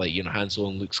all like, you know, Han Solo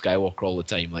and Luke Skywalker all the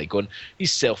time. Like going,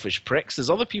 these selfish pricks. There's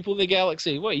other people in the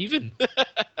galaxy. What even?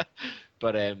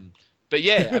 But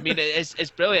yeah, I mean,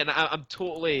 it's brilliant. I'm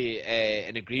totally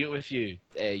in agreement with you,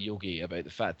 Yogi, about the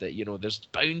fact that, you know, there's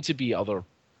bound to be other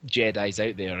Jedis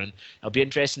out there, and it'll be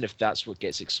interesting if that's what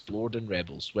gets explored in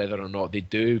Rebels, whether or not they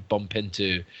do bump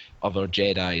into other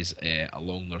Jedis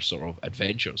along their sort of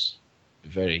adventures.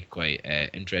 Very quite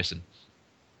interesting.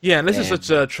 Yeah, and this is such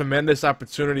a tremendous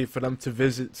opportunity for them to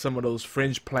visit some of those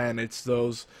fringe planets,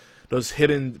 those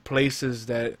hidden places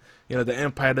that, you know, the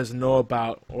Empire doesn't know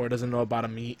about or doesn't know about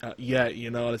them yet, you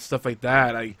know, and stuff like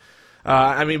that. I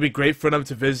mean, it'd be great for them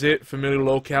to visit familiar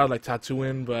locale like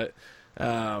Tatooine, but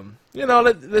you know,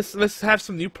 let's have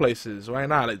some new places. Why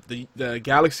not? Like, the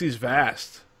galaxy's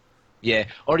vast. Yeah,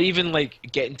 or even like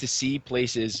getting to see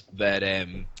places that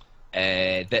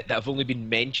that have only been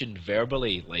mentioned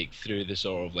verbally, like through the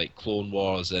sort of like Clone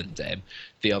Wars and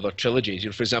the other trilogies.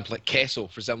 You know, for example, like Kessel.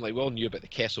 For example, like we all knew about the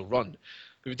Kessel Run,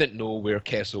 but we didn't know where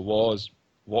Kessel was,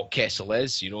 what Kessel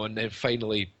is. You know, and then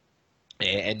finally,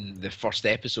 in the first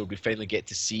episode, we finally get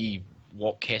to see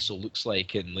what Kessel looks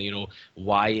like, and you know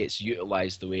why it's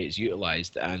utilized the way it's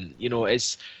utilized. And you know,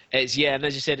 it's yeah, and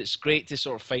as you said, it's great to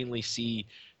sort of finally see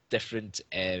different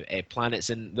planets.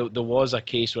 And there was a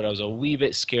case where I was a wee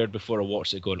bit scared before I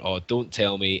watched it, going, "Oh, don't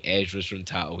tell me Ezra's from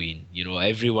Tatooine." You know,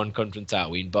 everyone comes from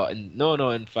Tatooine, but no.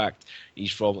 In fact,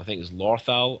 he's from, I think it's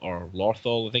Lorthal or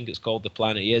Lorthal, I think it's called, the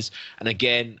planet he is. And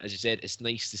again, as you said, it's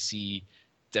nice to see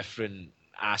different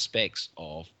aspects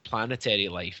of planetary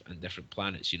life and different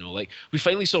planets. You know, like we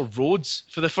finally saw Rhodes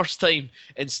for the first time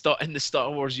in the Star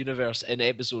Wars universe in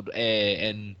episode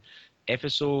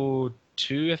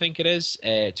 2, I think it is,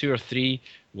 2 or 3,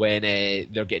 when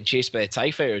they're getting chased by the TIE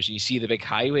fighters. You see the big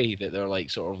highway that they're like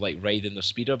sort of like riding their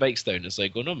speeder bikes down. It's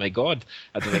like, oh my God,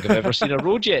 I don't think I've ever seen a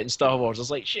road yet in Star Wars. I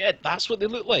was like, shit, that's what they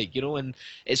look like, you know. And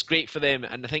it's great for them,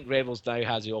 and I think Rebels now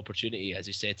has the opportunity, as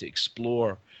you said, to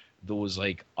explore those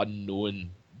like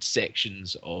unknown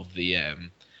sections of the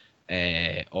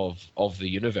of the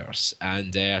universe.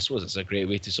 And I suppose it's a great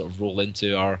way to sort of roll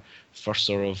into our first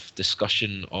sort of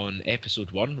discussion on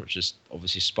episode 1, which is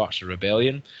obviously Sparks of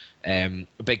Rebellion. A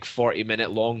big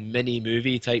 40-minute long mini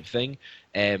movie type thing.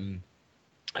 Yeah,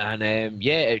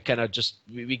 it kind of just,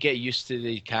 we get used to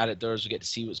the characters, we get to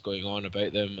see what's going on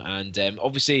about them. And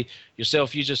obviously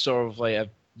yourself, you just sort of like have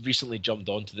recently jumped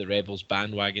onto the Rebels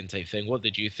bandwagon type thing. What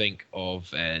did you think of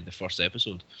the first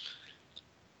episode?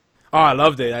 Oh, I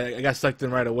loved it. I got sucked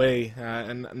in right away,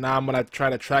 and now I'm gonna try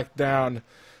to track down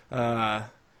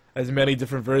as many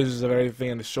different versions of everything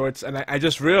in the shorts. And I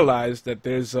just realized that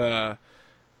there's a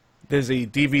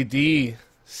DVD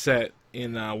set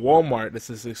in Walmart. This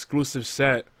is an exclusive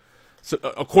set, so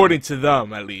according to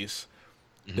them at least,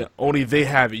 only they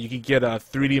have it. You can get a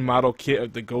 3D model kit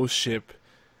of the Ghost Ship,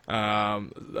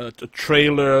 a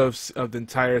trailer of the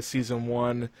entire season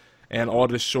 1. And all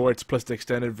the shorts plus the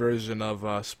extended version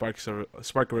of Spark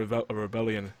of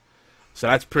Rebellion. So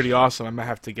that's pretty awesome. I might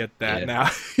have to get that now.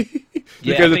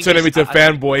 Because it's turning me to a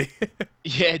fanboy.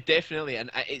 Yeah, definitely. And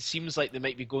it seems like they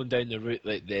might be going down the route,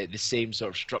 like the same sort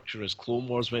of structure as Clone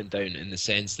Wars went down, in the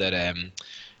sense that,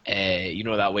 you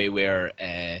know, that way where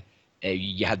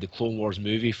you had the Clone Wars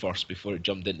movie first before it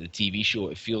jumped into the TV show.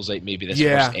 It feels like maybe this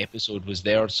first episode was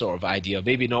their sort of idea.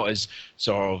 Maybe not as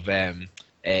sort of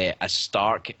as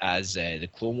stark as the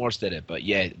Clone Wars did it, but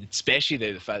yeah, especially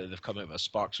the fact that they've come out with a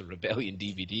Sparks of Rebellion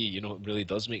DVD, you know, it really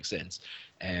does make sense.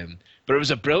 But it was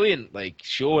a brilliant like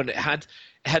show, and it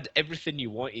had everything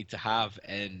you wanted to have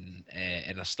in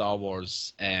a Star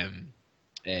Wars,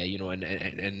 you know, in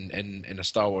a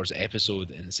Star Wars episode,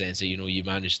 in the sense that, you know, you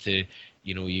managed to,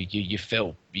 you know, you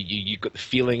felt, you got the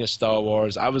feeling of Star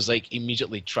Wars. I was like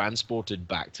immediately transported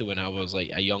back to when I was like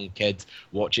a young kid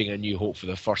watching A New Hope for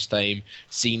the first time,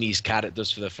 seeing these characters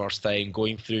for the first time,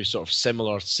 going through sort of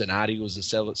similar scenarios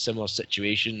and similar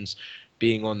situations,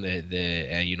 being on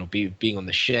the you know, being on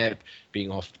the ship, being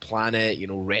off the planet, you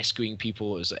know, rescuing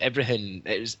people. It was everything.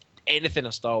 It was anything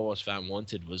a Star Wars fan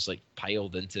wanted was like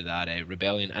piled into that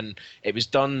Rebellion, and it was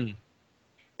done.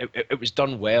 It was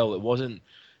done well. It wasn't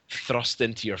thrust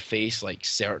into your face like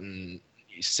certain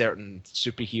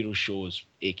superhero shows,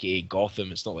 aka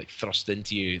Gotham. It's not like thrust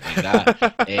into you like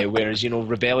that. Whereas, you know,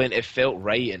 Rebellion, it felt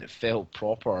right and it felt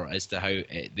proper as to how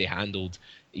they handled,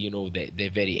 you know, the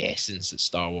very essence that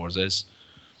Star Wars is.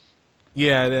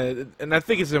 Yeah, and I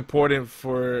think it's important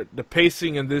for the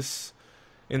pacing in this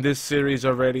series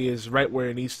already is right where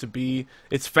it needs to be.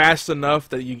 It's fast enough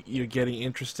that you're getting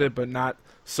interested, but not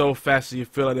so fast that you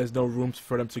feel like there's no room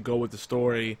for them to go with the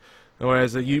story.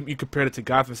 Whereas you compared it to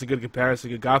Gotham, it's a good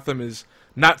comparison. Gotham is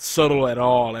not subtle at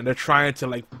all, and they're trying to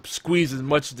like squeeze as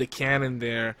much as they can in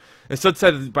there. And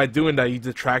sometimes by doing that, you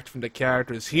detract from the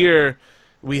characters. Here,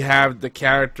 we have the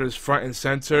characters front and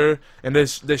center, and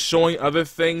they're showing other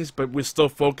things, but we're still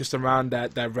focused around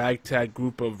that ragtag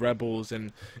group of rebels,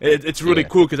 and it's really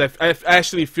cool because I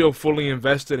actually feel fully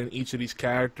invested in each of these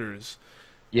characters.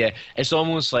 Yeah, it's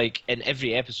almost like in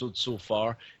every episode so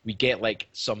far, we get like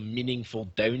some meaningful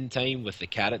downtime with the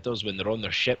characters when they're on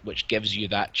their ship, which gives you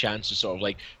that chance to sort of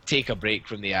like take a break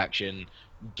from the action,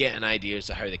 get an idea as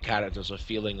to how the characters are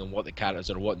feeling and what the characters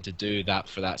are wanting to do that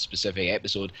for that specific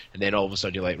episode, and then all of a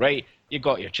sudden you're like, right, you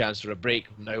got your chance for a break,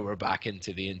 now we're back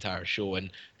into the entire show.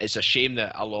 And it's a shame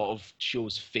that a lot of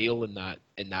shows fail in that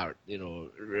you know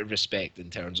respect, in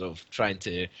terms of trying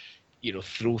to, you know,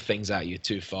 throw things at you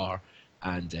too far.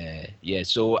 And yeah,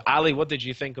 so Ali, what did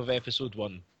you think of episode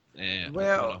 1?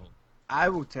 Well, I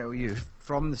will tell you,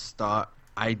 from the start,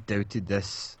 I doubted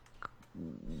this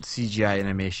CGI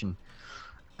animation.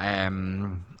 I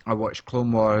watched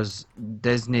Clone Wars.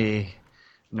 Disney,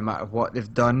 no matter what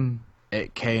they've done,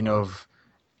 it kind of,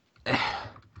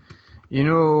 you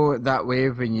know, that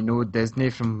way when you know Disney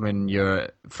from when you're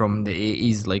from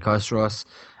the 80s, like us, Ross,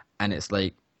 and it's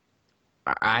like,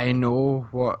 I know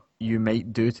what you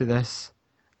might do to this.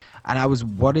 And I was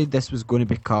worried this was going to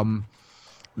become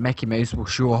Mickey Mouse will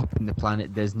show up in the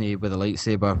Planet Disney with a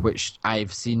lightsaber, which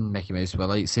I've seen Mickey Mouse with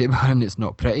a lightsaber and it's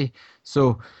not pretty.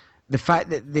 So the fact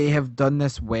that they have done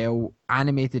this well,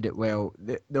 animated it well,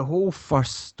 the whole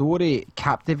first story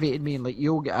captivated me. And like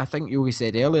Yogi, I think Yogi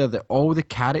said earlier that all the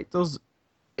characters,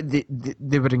 they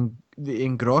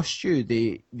engrossed you.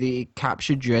 They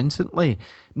captured you instantly.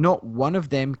 Not one of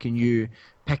them can you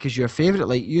pick as your favourite.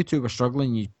 Like, you two were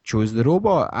struggling, you chose the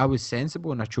robot. I was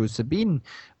sensible and I chose Sabine.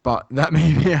 But that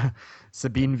may be a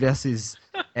Sabine versus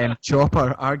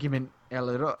Chopper argument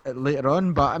later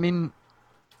on. But I mean,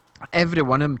 every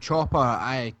one of them, Chopper,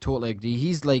 I totally agree.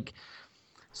 He's like,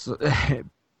 so,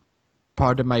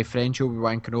 pardon my French,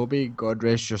 Obi-Wan Kenobi, God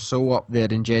rest your soul, up there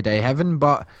in Jedi heaven,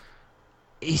 but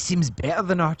he seems better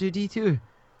than R2-D2.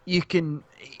 You can,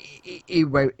 he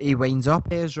winds up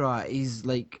Ezra. He's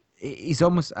like, he's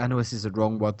almost, I know this is a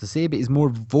wrong word to say, but he's more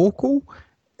vocal,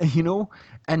 you know,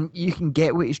 and you can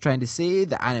get what he's trying to say.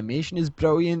 The animation is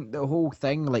brilliant. The whole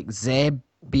thing, like Zeb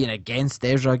being against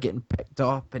Ezra getting picked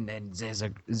up, and then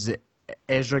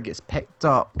Ezra gets picked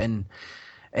up, and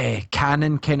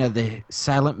Kanan, kind of the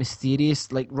silent,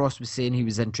 mysterious, like Ross was saying, he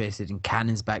was interested in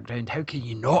Kanan's background. How can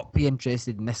you not be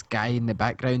interested in this guy in the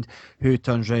background who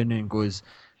turns around and goes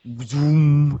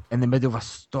zoom in the middle of a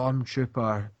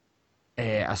stormtrooper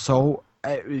assault?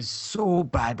 It was so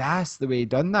badass the way he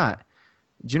done that.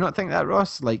 Do you not think that,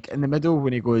 Ross? Like, in the middle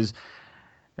when he goes,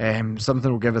 something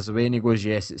will give us away, and he goes,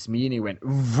 yes, it's me, and he went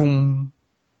boom.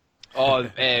 Oh,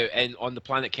 and on the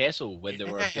Planet Kessel when they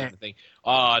were doing the thing.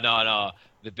 Oh, no.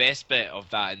 The best bit of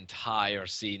that entire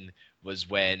scene was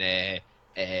when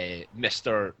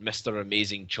Mr.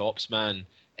 Amazing Chops Man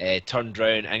turned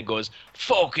around and goes,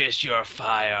 focus your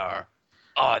fire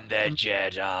on the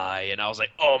Jedi. And I was like,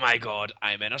 oh my god,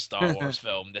 I'm in a Star Wars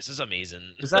film. This is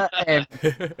amazing. Is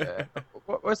that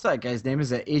what's that guy's name?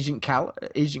 Is it Agent Callus?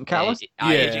 Agent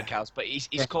Callus, but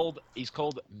he's called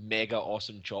Mega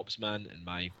Awesome Chops Man in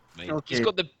my mind. Okay. He's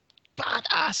got the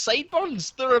badass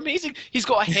sideburns. They're amazing. He's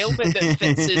got a helmet that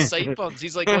fits his sideburns.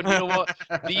 He's like, oh, you know what?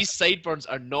 These sideburns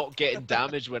are not getting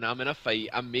damaged when I'm in a fight.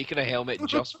 I'm making a helmet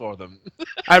just for them.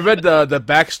 I read the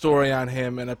backstory on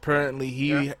him, and apparently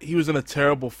he was in a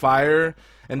terrible fire,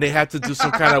 and they had to do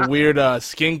some kind of weird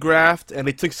skin graft, and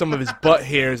they took some of his butt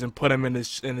hairs and put them in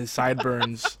his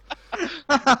sideburns.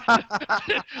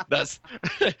 That's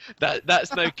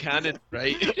now canon,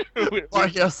 right?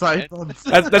 What your sideburns?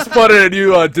 That's part of the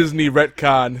new Disney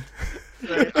retcon.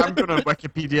 Right, I'm going on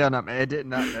Wikipedia and I'm editing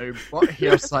that now. What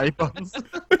hair sideburns?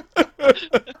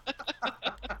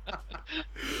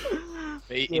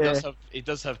 He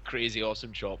does have crazy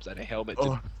awesome chops and a helmet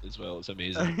as well. It's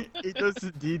amazing. He does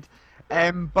indeed.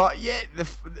 But yeah,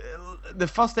 the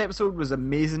first episode was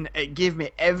amazing. It gave me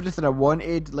everything I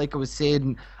wanted. Like I was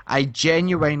saying, I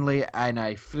genuinely, and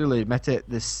I fully admit it,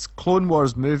 this Clone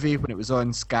Wars movie, when it was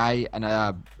on Sky, and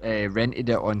I rented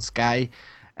it on Sky,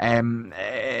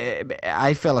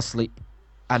 I fell asleep.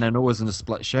 And I know I was in a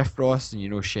split shift, Ross, and you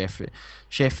know Chef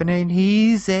and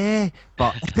easy,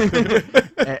 but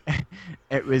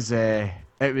it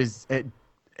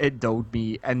it dulled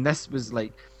me. And this was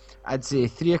like, I'd say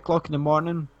 3 o'clock in the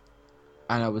morning,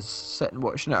 and I was sitting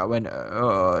watching it. I went,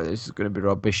 oh, this is going to be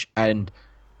rubbish. And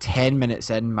 10 minutes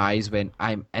in, my eyes went,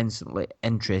 I'm instantly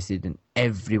interested in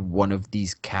every one of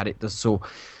these characters. So,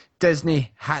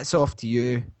 Disney, hats off to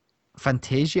you.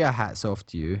 Fantasia, hats off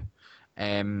to you.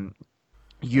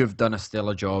 You've done a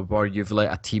stellar job, or you've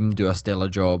let a team do a stellar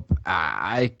job.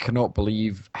 I cannot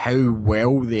believe how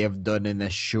well they have done in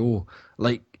this show.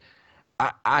 Like,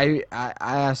 I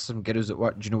asked some girls at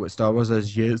work, do you know what Star Wars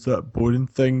is? Yeah, it's that boring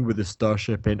thing with the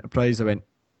Starship Enterprise. I went,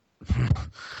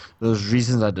 there's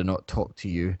reasons I do not talk to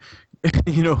you,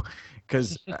 you know,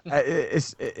 because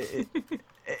it's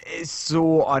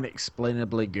so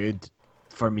unexplainably good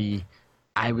for me.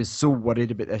 I was so worried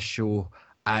about this show,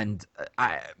 and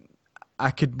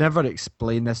I could never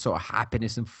explain this sort of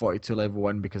happiness in 42 Level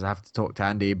 1 because I have to talk to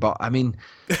Andy. But, I mean,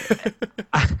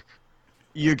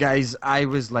 you guys, I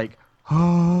was like,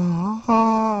 alrighty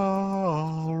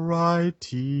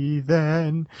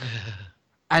then.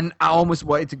 And I almost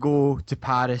wanted to go to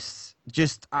Paris.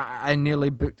 I nearly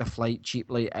booked a flight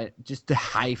cheaply just to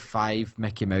high five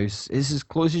Mickey Mouse. It's as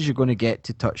close as you're going to get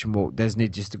to touching Walt Disney,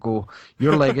 just to go,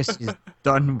 your legacy's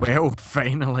done well,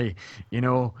 finally. You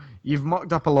know, you've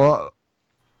mucked up a lot.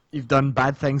 You've done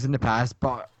bad things in the past,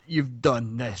 but you've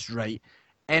done this right.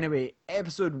 Anyway,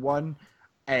 episode 1,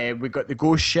 we got the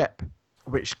ghost ship,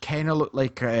 which kind of looked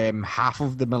like half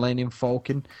of the Millennium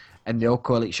Falcon, and they all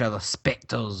call each other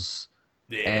Spectres.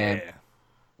 Yeah.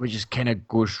 Which is kind of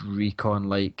Ghost Recon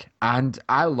like, and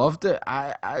I loved it.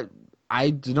 I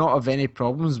do not have any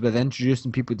problems with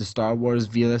introducing people to Star Wars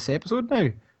via this episode now.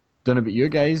 Don't know about you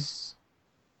guys.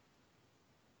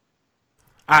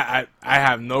 I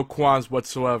have no qualms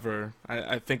whatsoever.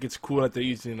 I think it's cool that they're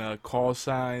using call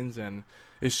signs, and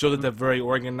it shows that they're very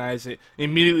organized.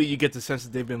 Immediately you get the sense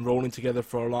that they've been rolling together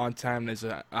for a long time. There's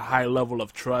a high level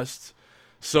of trust.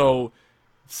 So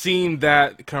seeing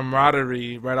that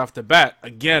camaraderie right off the bat,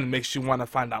 again, makes you want to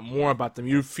find out more about them.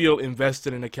 You feel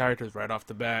invested in the characters right off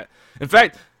the bat. In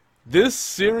fact, this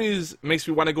series makes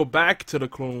me want to go back to the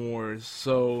Clone Wars.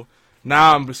 So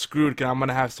now I'm screwed because I'm going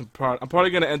to have I'm probably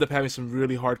going to end up having some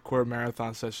really hardcore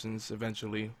marathon sessions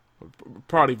eventually.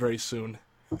 Probably very soon.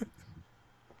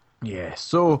 Yeah,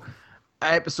 so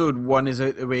episode 1 is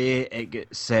out the way. It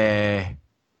gets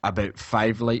about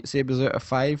 5 lightsabers out of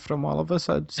 5 from all of us,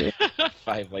 I'd say.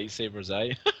 5 lightsabers,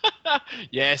 aye.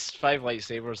 Yes, 5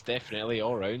 lightsabers, definitely,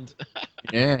 all round.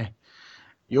 Yeah.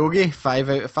 Yogi, 5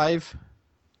 out of 5?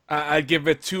 I'd give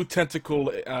it 2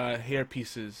 tentacle hair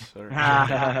pieces.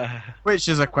 Which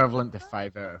is equivalent to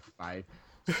 5 out of 5.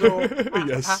 So,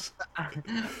 Yes.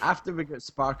 after we got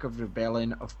Spark of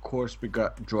Rebellion, of course we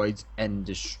got Droids in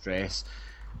Distress,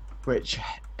 which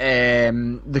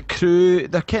the crew,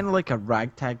 they're kind of like a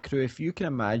ragtag crew. If you can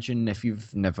imagine, if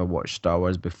you've never watched Star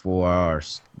Wars before or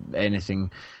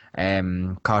anything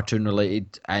cartoon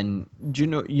related, and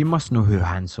you must know who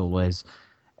Han Solo is.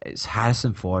 It's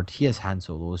Harrison Ford. He is Han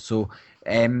Solo. So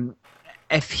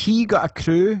if he got a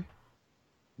crew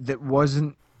that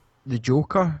wasn't the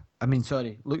Joker,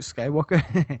 Luke Skywalker,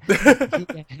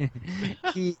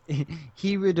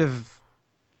 he would have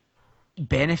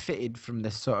benefited from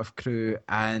this sort of crew.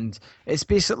 And it's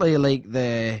basically like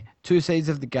the 2 sides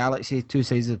of the galaxy, 2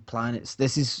 sides of the planets.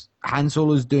 This is Han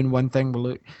Solo's doing one thing with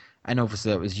Luke, and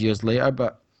obviously it was years later,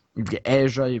 but you've got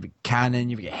Ezra, you've got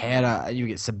Kanan, you've got Hera, you've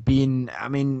got Sabine,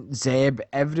 Zeb,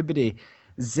 everybody.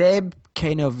 Zeb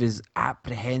kind of is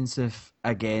apprehensive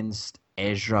against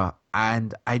Ezra,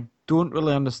 and I don't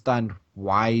really understand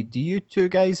why. Do you two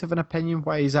guys have an opinion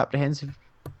why he's apprehensive?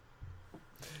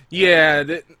 Yeah,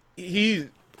 he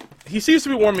seems to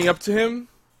be warming up to him,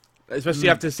 especially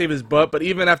after he saved his butt, but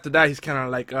even after that, he's kind of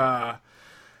like, I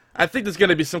think there's going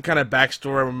to be some kind of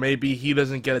backstory where maybe he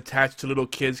doesn't get attached to little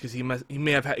kids because he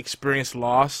may have experienced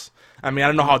loss. I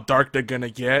don't know how dark they're going to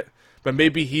get, but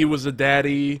maybe he was a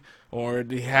daddy or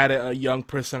he had a young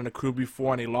person in the crew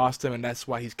before and he lost him, and that's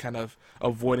why he's kind of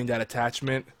avoiding that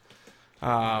attachment.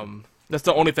 That's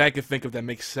the only thing I can think of that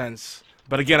makes sense.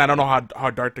 But again, I don't know how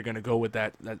dark they're going to go with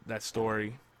that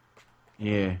story.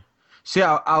 Yeah. See,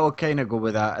 I'll kind of go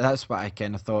with that. That's what I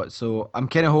kind of thought. So I'm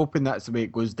kind of hoping that's the way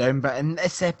it goes down. But in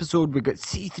this episode, we got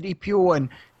C-3PO and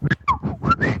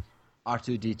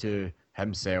R2-D2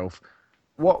 himself.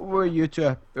 What was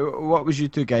you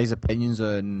two guys' opinions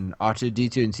on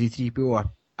R2-D2 and C-3PO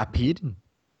appearing?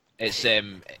 It's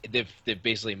they've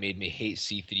basically made me hate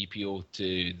C-3PO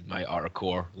to my outer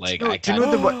core. Like I can't. I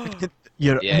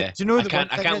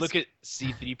can't look at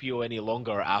C-3PO any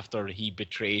longer after he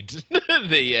betrayed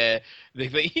the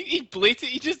thing.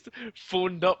 He just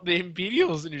phoned up the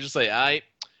Imperials, and you're just like, "Aye,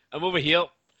 I'm over here.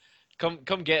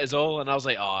 come get us all. And I was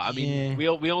like, oh, I mean,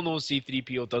 Yeah. we all know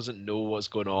C-3PO doesn't know what's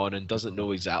going on and doesn't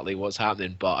know exactly what's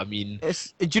happening. But I mean,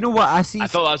 Do you know what I see? I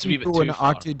thought that was a wee bit people in too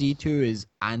far. R2D2 is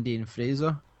Andy and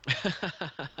Fraser,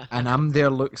 and I'm their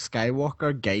Luke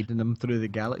Skywalker guiding them through the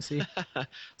galaxy.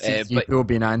 C3PO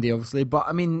being Andy, obviously, but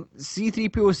I mean,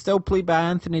 C3PO is still played by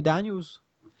Anthony Daniels.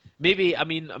 maybe, I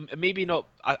mean, maybe not.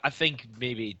 I think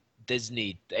maybe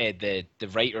Disney, the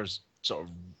writers sort of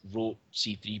wrote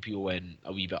C-3PO in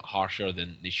a wee bit harsher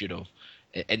than they should have.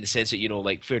 In the sense that, you know,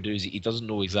 like, fair dues, he doesn't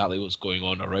know exactly what's going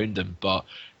on around him, but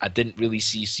I didn't really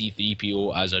see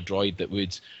C-3PO as a droid that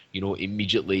would, you know,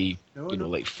 immediately,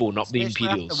 like, phone up the Especially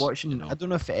after Imperials. watching, you know. I don't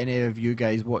know if any of you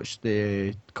guys watched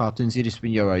the cartoon series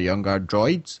when you were younger.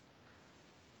 Droids.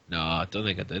 No, I don't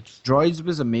think I did. Droids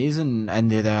was amazing, and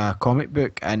they had a comic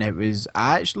book, and it was,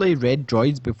 I actually read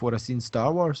Droids before I seen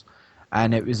Star Wars,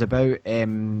 and it was about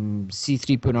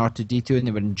C-3PO and R2-D2, and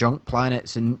they were in junk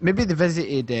planets, and maybe they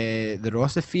visited the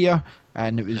Rossphere,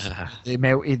 and it was they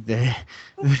melted the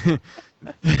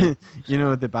you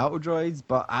know, the battle droids,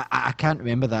 but I can't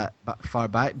remember that far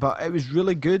back, but it was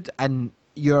really good. And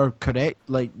you're correct,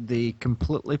 like, they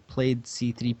completely played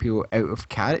C-3PO out of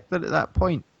character at that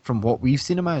point from what we've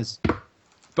seen him as.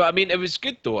 But I mean, it was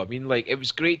good though. I mean, like, it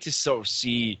was great to sort of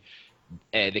see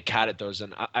the characters,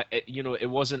 and you know, it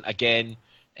wasn't, again,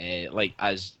 like,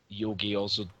 as Yogi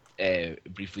also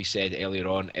briefly said earlier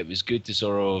on, it was good to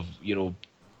sort of, you know,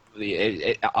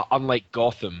 unlike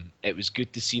Gotham, it was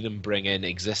good to see them bring in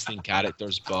existing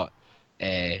characters, but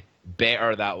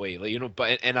better that way, like, you know,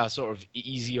 but in a sort of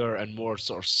easier and more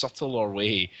sort of subtler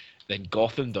way than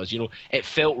Gotham does. You know, it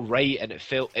felt right, and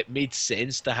it made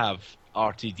sense to have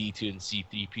R2-D2 and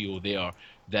C-3PO there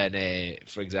than,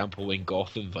 for example, when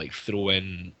Gotham, like, throw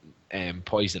in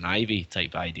Poison Ivy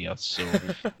type ideas. So,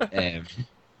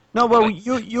 No, well,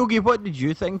 Yogi, what did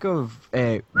you think of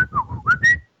and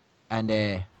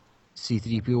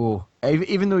C-3PO?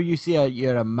 Even though you say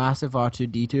you're a massive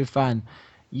R2-D2 fan,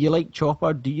 you like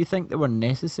Chopper. Do you think they were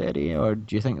necessary, or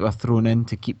do you think they were thrown in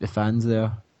to keep the fans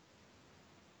there?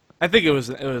 I think it was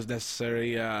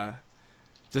necessary.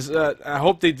 Just I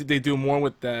hope they do more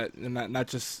with that, and not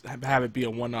just have it be a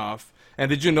one-off. And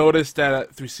did you notice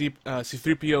that through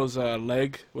C-3PO's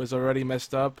leg was already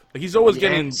messed up? Like, he's always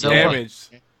getting silver. damaged.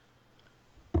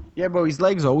 Yeah, but his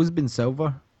leg's always been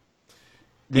silver.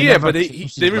 Yeah, never but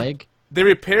changed his leg. they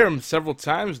repair him several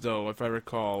times though, if I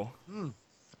recall.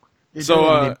 They So,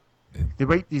 do, and they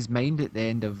wiped his mind at the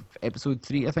end of episode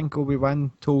 3. I think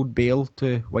Obi-Wan told Bale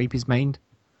to wipe his mind.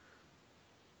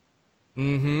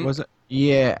 Mm-hmm. Was it?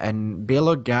 Yeah, and Bail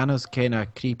Organa's kind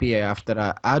of creepy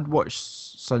after I'd watched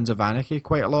Sons of Anarchy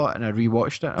quite a lot, and I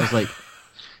rewatched it. I was like,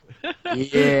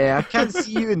 yeah, I can't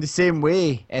see you in the same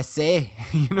way, essay,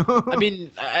 you know? I mean,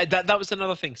 that was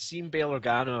another thing. Seeing Bail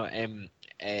Organa in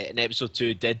episode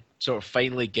 2 did sort of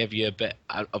finally give you a bit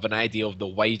of an idea of the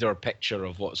wider picture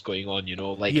of what's going on, you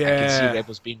know? Like, I can see Yeah.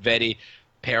 Rebels being very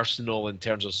personal in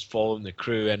terms of following the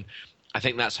crew, and I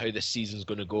think that's how this season's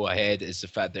going to go ahead, is the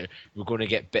fact that we're going to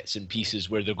get bits and pieces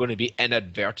where they're going to be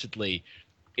inadvertently...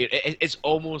 It's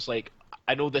almost like,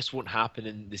 I know this won't happen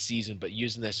in the season, but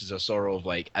using this as a sort of,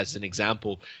 like, as an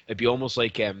example, it'd be almost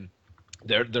like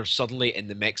they're suddenly in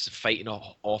the mix fighting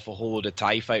off a whole load of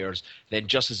TIE fighters, then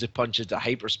just as they punch into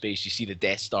hyperspace, you see the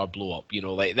Death Star blow up, you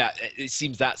know, like that. It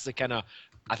seems that's the kind of...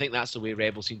 I think that's the way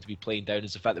Rebels seem to be playing down,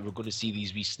 is the fact that we're going to see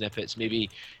these wee snippets. Maybe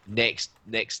next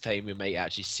time we might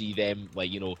actually see them,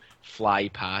 like, you know, fly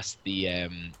past the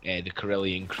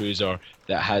Corellian cruiser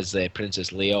that has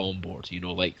Princess Leia on board. You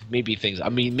know, like, maybe things. I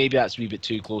mean, maybe that's a wee bit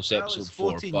too close to That was episode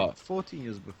 4, 14, but 14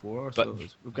 years before, but- so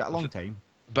we've got a long time.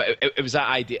 but it was that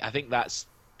idea. I think that's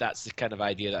the kind of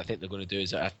idea that I think they're going to do.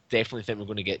 Is that I definitely think we're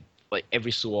going to get, like,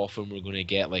 every so often we're going to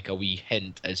get, like, a wee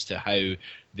hint as to how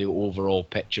the overall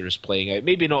picture is playing out.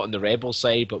 Maybe not on the Rebel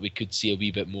side, but we could see a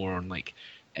wee bit more on, like,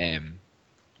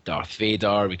 Darth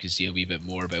Vader. We could see a wee bit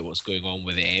more about what's going on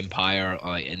with the Empire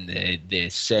in the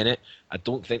Senate. I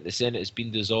don't think the Senate has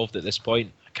been dissolved at this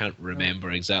point. I can't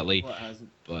remember exactly.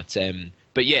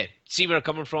 But yeah, see where I'm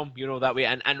coming from, you know, that way.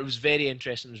 And it was very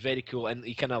interesting. It was very cool. And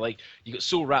you kind of, like, you got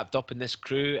so wrapped up in this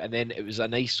crew, and then it was a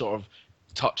nice sort of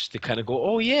touch to kind of go,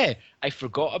 oh yeah, I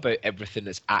forgot about everything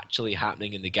that's actually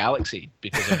happening in the galaxy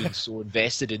because I've been so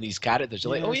invested in these characters.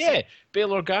 You're like, oh yeah, Bail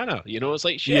Organa, you know, it's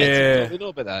like, shit, Yeah. I totally know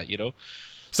about that, you know.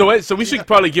 So we should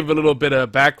probably give a little bit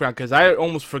of background, because I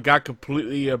almost forgot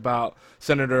completely about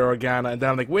Senator Organa, and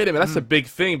then I'm like, wait a minute, that's a big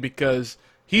thing, because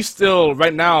he's still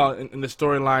right now in the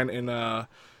storyline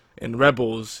in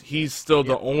Rebels, he's still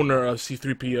the owner of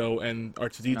C-3PO and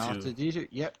R2-D2. R2-D2,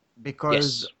 yep.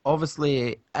 Because Yes.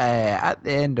 obviously, at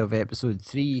the end of episode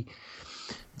 3,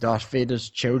 Darth Vader's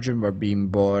children were being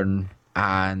born,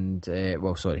 and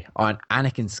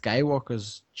Anakin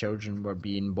Skywalker's children were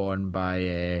being born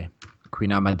by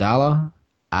Queen Amidala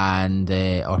and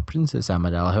or Princess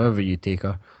Amidala, however you take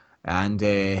her. And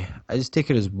I just take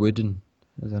her as Wooden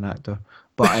as an actor.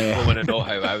 But I want to know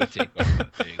how I would take her.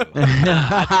 There you go.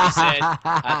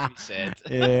 Had to be said.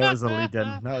 yeah, it was a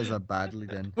lead-in. That was a bad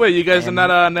lead-in. Wait, you guys are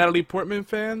not Natalie Portman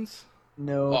fans?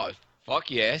 No, Oh, fuck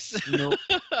yes. no,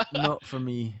 not for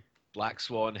me. Black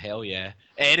Swan, hell yeah.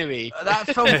 Anyway.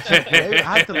 That film, I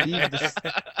had to leave.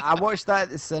 I watched that at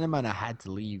the cinema and I had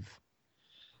to leave.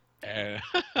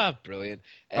 Brilliant.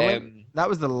 That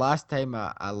was the last time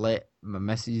I let my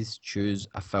missus choose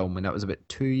a film, and that was about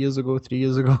 3 years ago.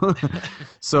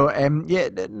 So,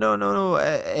 no.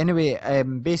 Anyway,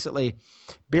 basically,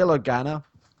 Bail Organa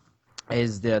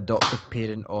is the adoptive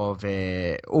parent of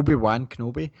Obi-Wan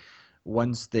Kenobi.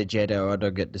 Once the Jedi Order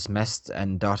got dismissed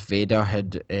and Darth Vader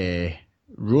had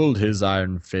ruled his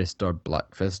Iron Fist or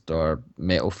Black Fist or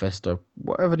Metal Fist or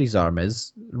whatever his arm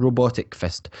is, Robotic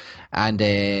Fist, and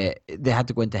they had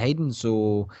to go into hiding,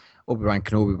 so Obi-Wan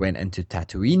Kenobi went into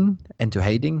Tatooine, into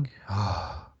hiding.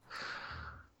 Oh,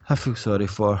 I feel sorry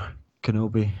for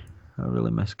Kenobi. I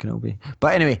really miss Kenobi.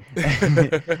 But anyway,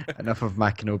 enough of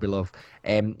my Kenobi love.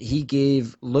 He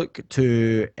gave Luke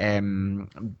to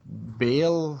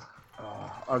Bail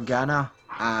Organa,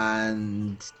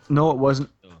 and no, it wasn't.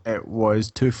 It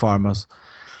was two farmers.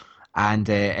 And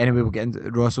anyway, we'll get into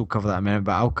Ross will cover that in a minute,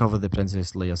 but I'll cover the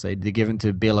Princess Leia side. They gave it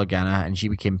to Bail Organa, and she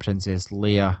became Princess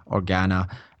Leia Organa,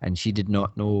 and she did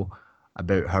not know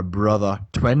about her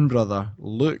twin brother,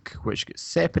 Luke, which gets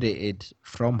separated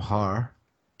from her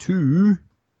to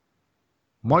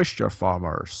moisture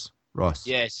farmers. Ross.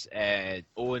 Yes,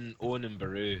 Owen and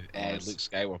Beru, Luke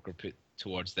Skywalker put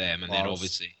towards them, and then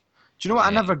obviously. Do you know what?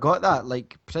 I never got that.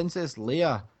 Like, Princess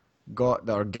Leia got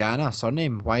the Organa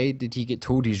surname. Why did he get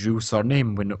told his real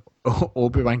surname when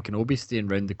Obi-Wan Kenobi's staying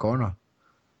round the corner?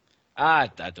 I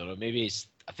don't know. Maybe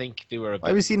I think they were.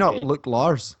 Why was he not Luke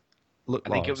Lars? I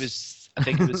think it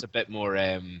was a bit more.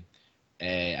 I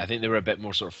think they were a bit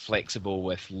more sort of flexible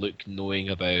with Luke knowing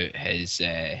about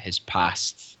his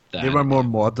past. They were more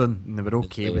modern, and they were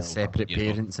okay with separate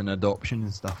parents and adoption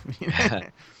and stuff.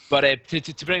 But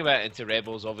to bring that into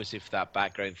Rebels, obviously for that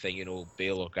background thing,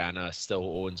 Bail Organa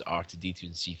still owns R2-D2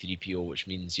 and C-3PO, which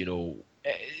means,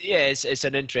 it's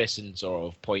an interesting sort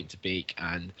of point to make,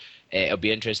 and it'll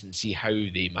be interesting to see how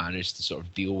they manage to sort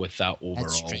of deal with that overall.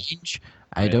 That's strange.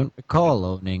 I don't recall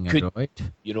owning a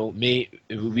droid.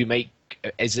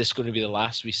 Is this going to be the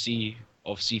last we see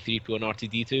of C-3PO and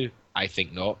R2-D2? I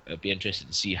think not. It'll be interesting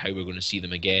to see how we're going to see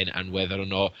them again, and whether or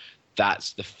not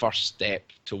that's the first step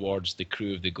towards the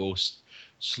crew of the Ghost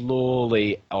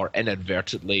slowly or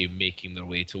inadvertently making their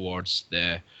way towards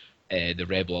the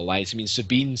Rebel Alliance. I mean,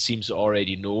 Sabine seems to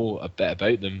already know a bit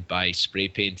about them by spray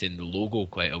painting the logo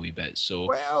quite a wee bit. So,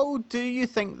 well, do you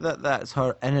think that that's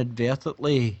her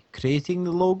inadvertently creating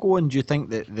the logo, and do you think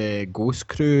that the Ghost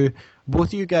crew, both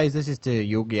of you guys, this is to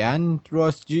Yogi and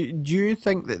Ross, do you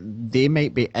think that they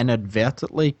might be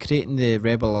inadvertently creating the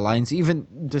Rebel Alliance, even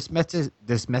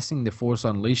dismissing the Force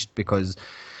Unleashed, because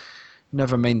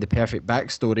never mind the perfect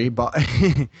backstory, but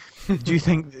do you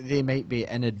think that they might be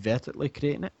inadvertently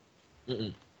creating it?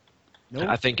 Mm-mm. No?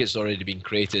 I think it's already been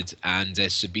created, and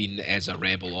Sabine is a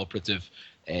Rebel operative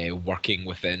working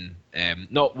within,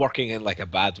 not working in like a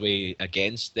bad way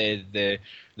against the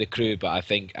crew, but I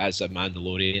think as a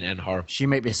Mandalorian in her, she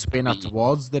might be swaying her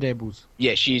towards the Rebels.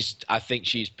 Yeah, I think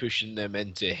she's pushing them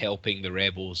into helping the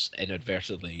Rebels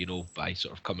inadvertently, by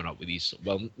sort of coming up with these.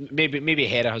 Well, maybe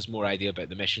Hera has more idea about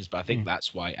the missions, but I think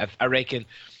that's why. I reckon.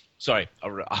 Sorry,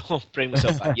 I'll bring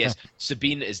myself back. Yes,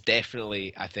 Sabine is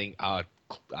definitely, I think, a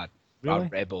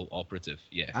Rebel operative.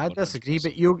 Yeah, I disagree,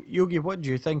 but Yogi, what do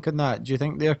you think on that? Do you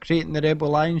think they're creating the Rebel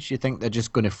Alliance? Do you think they're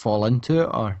just going to fall into it,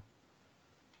 or?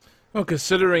 Well,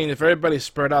 considering if everybody's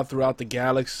spread out throughout the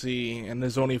galaxy and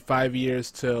there's only 5 years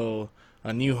till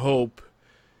A New Hope,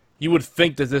 you would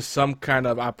think that there's some kind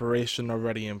of operation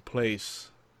already in place.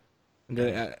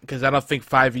 Because I don't think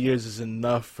 5 years is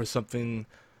enough for something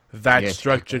that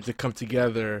structured to come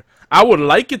together. I would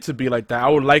like it to be like that. I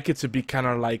would like it to be kind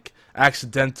of like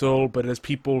accidental, but there's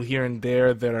people here and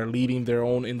there that are leading their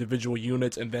own individual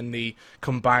units, and then they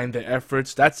combine their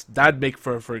efforts. That'd make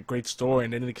for a great story,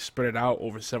 and then they can spread it out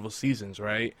over several seasons,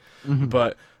 right? Mm-hmm.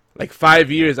 But like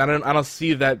 5 years, I don't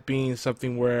see that being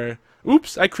something where,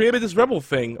 oops, I created this rebel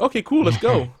thing. Okay, cool, let's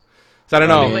go. So I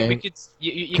don't I know. mean, like Yeah. we could,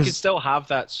 you could still have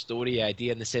that story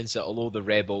idea in the sense that although the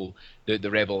Rebel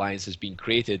Alliance has been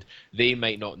created, they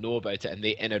might not know about it, and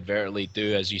they inadvertently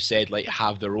do, as you said, like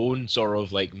have their own sort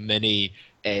of like mini,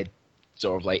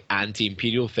 sort of like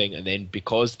anti-imperial thing, and then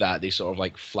because that they sort of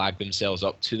like flag themselves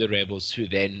up to the rebels, who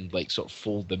then like sort of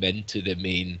fold them into the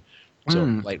main sort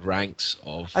of like ranks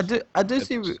of. I do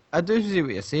see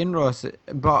what you're saying, Ross,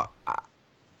 but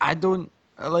I don't,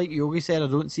 like Yogi said, I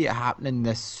don't see it happening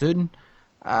this soon.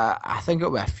 I think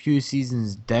it'll be a few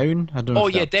seasons down. I don't know Oh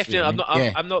if yeah, that's what you definitely. I'm mean. not.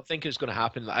 Yeah. I'm not thinking it's going to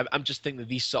happen. I'm just thinking that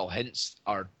these subtle hints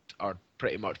are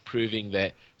pretty much proving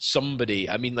that somebody.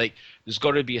 I mean, like, there's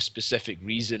got to be a specific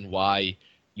reason why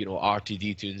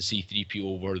R2D2 and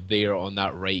C3PO were there on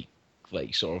that right,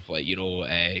 like sort of like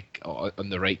on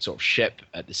the right sort of ship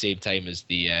at the same time as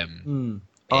the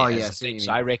Oh as yeah, I the see what thing. you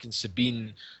So mean. I reckon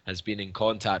Sabine has been in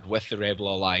contact with the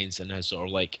Rebel Alliance and has sort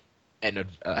of like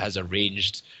has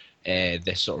arranged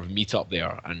this sort of meetup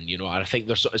there, and I think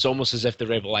it's almost as if the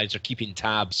Rebel Alliance are keeping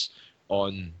tabs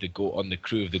on the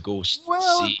crew of the Ghost,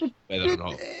 Well, see whether or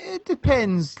not. it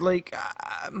depends. Like,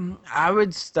 I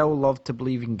would still love to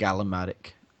believe in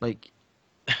Gallimatic. Like,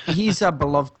 he's a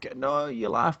beloved. No, you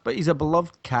laugh, but he's a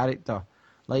beloved character.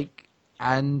 Like,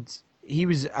 and he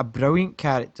was a brilliant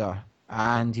character,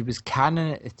 and he was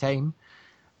canon at the time,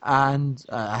 and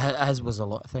as was a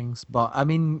lot of things. But I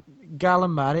mean,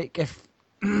 Gallimatic, if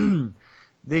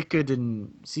they could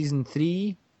in season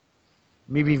 3,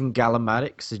 maybe even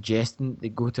Gallimatic suggesting they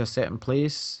go to a certain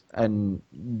place, and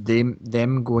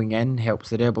them going in helps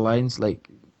the Rebel Alliance. Like,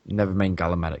 never mind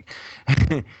Gallimatic.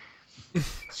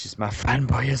 It's just my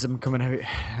fanboyism coming out.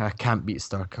 I can't beat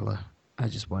Starkiller. I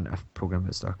just want a program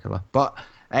with Starkiller. But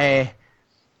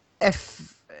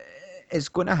if it's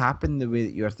going to happen the way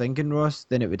that you're thinking, Ross,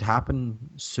 then it would happen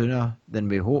sooner than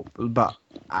we hope. But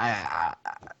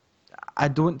I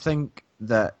don't think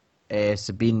that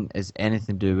Sabine is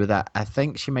anything to do with that. I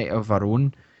think she might have her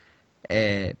own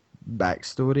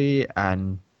backstory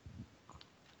and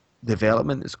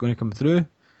development that's going to come through.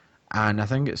 And I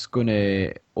think it's going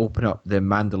to open up the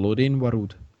Mandalorian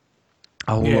world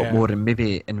a whole lot more, and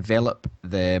maybe envelop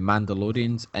the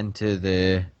Mandalorians into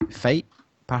the fight,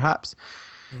 perhaps,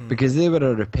 because they were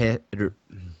a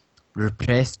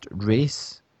repressed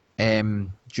race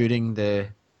during the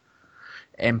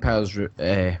Empire's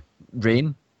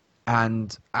reign,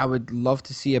 and I would love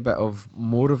to see a bit of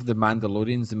more of the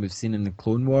Mandalorians than we've seen in the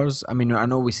Clone Wars. I mean, I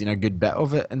know we've seen a good bit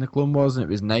of it in the Clone Wars, and it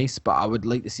was nice, but I would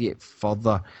like to see it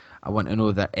further. I want to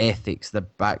know their ethics,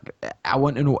 I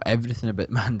want to know everything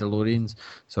about Mandalorians.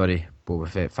 Sorry, Boba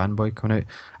Fett fanboy coming out.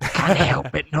 I can't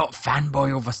help it not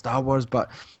fanboy over Star Wars,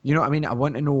 but you know what I mean? I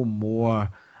want to know more.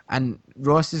 And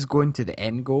Ross is going to the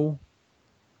end goal,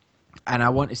 and I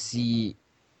want to see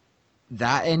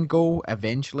that end goal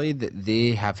eventually, that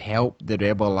they have helped the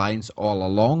Rebel Alliance all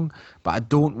along, but I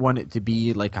don't want it to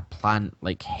be like a plant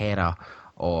like Hera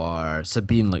or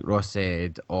Sabine, like Ross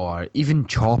said, or even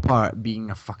Chopper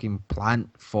being a fucking plant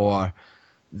for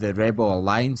the Rebel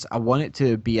Alliance. I want it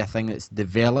to be a thing that's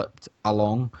developed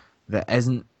along, that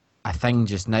isn't a thing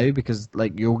just now, because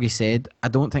like Yogi said, I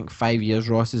don't think 5 years,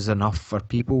 Ross, is enough for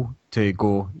people to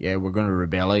go, yeah, we're going to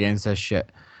rebel against this shit.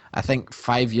 I think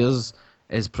 5 years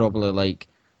is probably like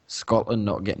Scotland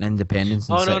not getting independence.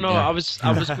 And Oh no, sitting no, there. I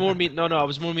was more mean. No, no, I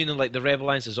was more meaning like the Rebel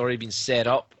Alliance has already been set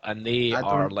up, and they I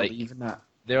are don't like believe in that.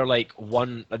 they're like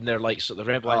one, and they're like so the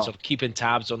Rebel Alliance Oh. are keeping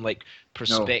tabs on like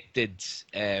prospected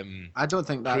I don't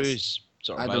think that's. crews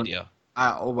sort I of don't- idea.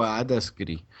 I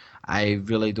disagree. I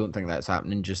really don't think that's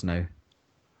happening just now.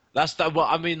 That's that. Well,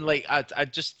 I mean, like I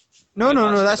just No,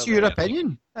 no, no. that's That's the your way I think.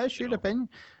 opinion. That's your know. opinion.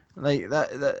 Like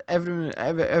that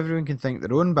everyone can think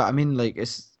their own. But I mean, like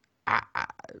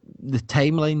the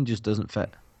timeline just doesn't fit.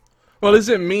 Well, is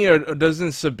it me, or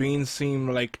doesn't Sabine seem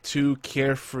like too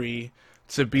carefree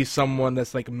to be someone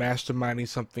that's like masterminding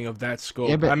something of that scope?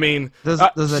 Yeah, but I mean, there's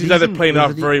a she's either reason- playing there's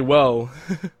off a re- very well.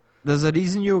 There's a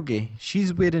reason, Yogi.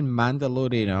 She's wearing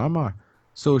Mandalorian armor,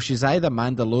 so she's either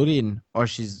Mandalorian or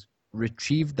she's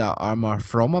retrieved that armor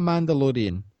from a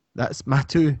Mandalorian. That's my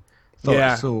two thoughts.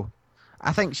 Yeah. So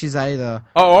I think she's either.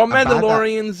 Oh, all a badass-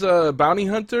 Mandalorians bounty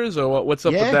hunters, or what's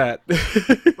up Yeah.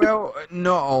 with that? Well,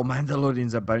 not all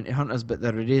Mandalorians are bounty hunters, but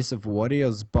they're a race of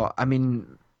warriors. But I mean,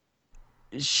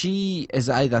 she is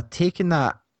either taking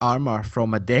that armor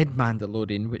from a dead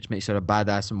Mandalorian, which makes her a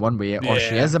badass in one way, or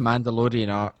she Yeah. is a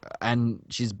Mandalorian, and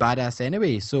she's badass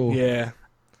anyway. So Yeah.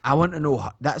 I want to know.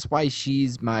 That's why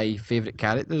she's my favorite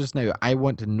character just now. I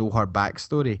want to know her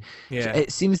backstory. Yeah.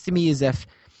 It seems to me as if,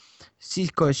 see,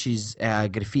 because she's a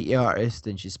graffiti artist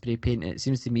and she's spray painting, it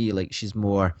seems to me like she's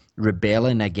more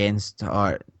rebelling against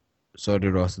her sorry,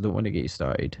 Ross, I don't want to get you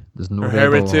started. There's no Her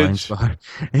Rebel Alliance heritage. for her.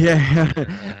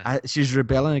 Yeah, she's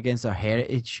rebelling against her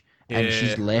heritage, and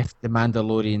she's Yeah. left the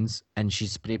Mandalorians, and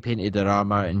she's spray painted her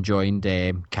armor and joined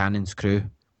Cannon's crew.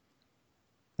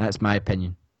 That's my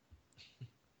opinion.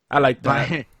 I like that.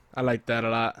 But, I like that a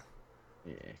lot.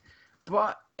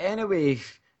 but anyway,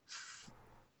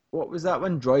 what was that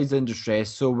one? Droids in distress.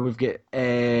 So we've got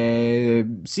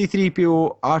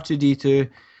C-3PO, R2-D2.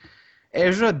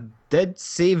 Ezra did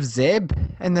save Zeb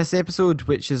in this episode,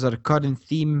 which is our current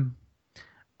theme.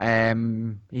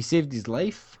 He saved his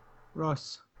life,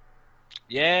 Ross.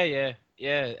 Yeah.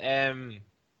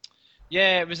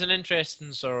 Yeah, it was an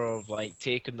interesting sort of like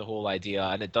take on the whole idea,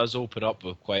 and it does open up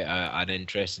with quite an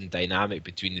interesting dynamic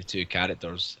between the two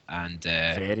characters. And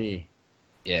Very.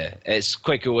 yeah, it's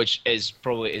quite cool, which is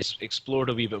probably is explored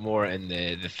a wee bit more in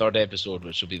the third episode,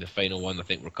 which will be the final one I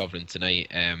think we're covering tonight.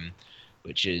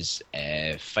 Which is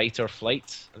Fight or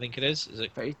Flight, I think it is. Is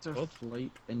it Fight or called? flight,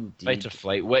 indeed. Fight or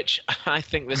Flight? Which I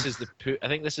think this is the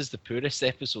poorest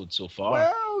episode so far.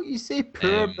 Well, you say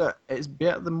poor, Um, but it's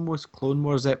better than most Clone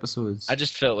Wars episodes. I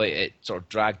just felt like it sort of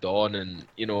dragged on, and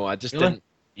I just Really? didn't.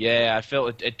 Yeah, I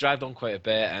felt it dragged on quite a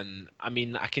bit, and I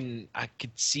mean, I could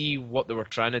see what they were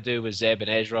trying to do with Zeb and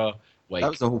Ezra. Like, That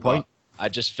was the whole but point. I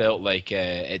just felt like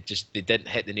they didn't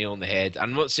hit the nail on the head.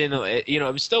 I'm not saying that it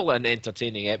was still an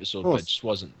entertaining episode, but it just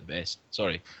wasn't the best.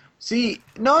 Sorry. See,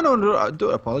 no, I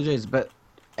don't apologise, but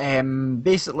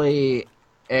basically,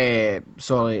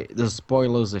 sorry, there's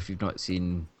spoilers if you've not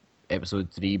seen episode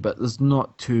 3, but there's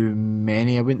not too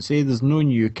many, I wouldn't say. There's no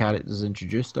new characters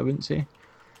introduced, I wouldn't say.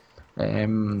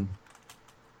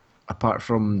 Apart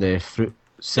from the fruit No,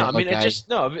 I settler mean, guy.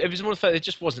 it was more the fact it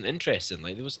just wasn't interesting.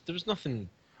 Like there was nothing.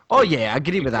 Oh yeah, I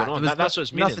agree with that. going on. There was That's what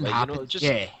it's meaning. nothing Like, happened. just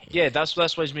yeah. yeah, that's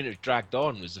what I mean. It was dragged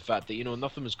on was the fact that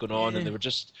nothing was going on, and they were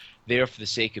just there for the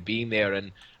sake of being there.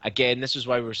 And again, this is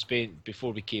why we were saying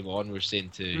before we came on, we were saying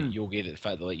to Yogi that the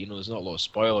fact that there's not a lot of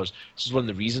spoilers. This is one of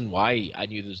the reasons why I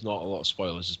knew there's not a lot of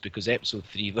spoilers, is because episode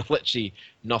 3, literally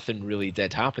nothing really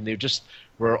did happen. They just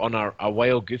were on a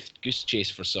wild goose chase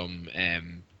for some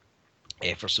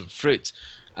fruit,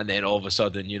 and then all of a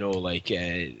sudden,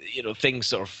 things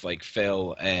sort of like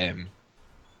fell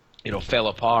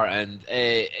apart, and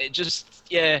it just,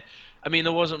 I mean,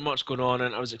 there wasn't much going on,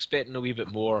 and I was expecting a wee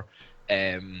bit more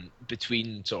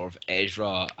between sort of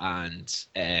Ezra and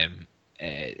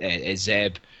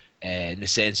Zeb, in the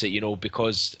sense that,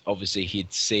 because obviously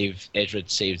Ezra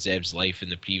had saved Zeb's life in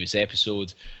the previous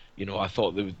episode. I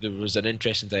thought there was an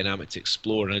interesting dynamic to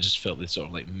explore, and I just felt they sort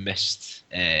of like missed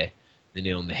the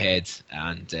nail on the head,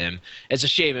 and it's a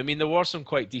shame. I mean, there were some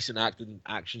quite decent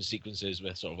action sequences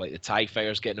with sort of like the TIE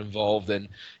fighters getting involved, and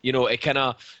it kind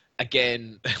of,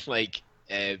 again, like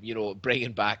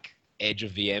bringing back Edge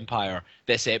of the Empire.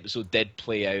 This episode did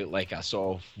play out like a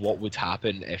sort of what would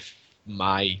happen if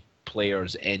my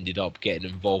players ended up getting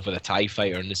involved with a TIE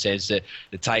fighter, in the sense that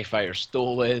the TIE fighter's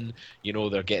stolen,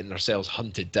 they're getting themselves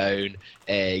hunted down,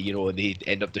 and they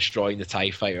end up destroying the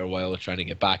TIE fighter while they're trying to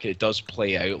get back. And it does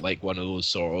play out like one of those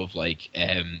sort of like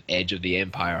Edge of the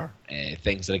Empire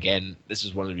things. And again, this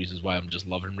is one of the reasons why I'm just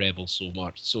loving Rebels so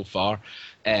much so far.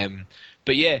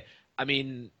 But yeah, I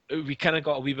mean, we kind of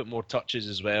got a wee bit more touches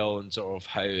as well, and sort of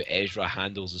how Ezra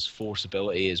handles his force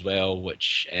ability as well,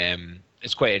 which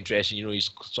it's quite interesting.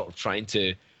 He's sort of trying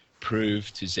to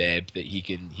prove to Zeb that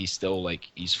he's still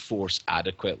like, he's force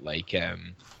adequate, like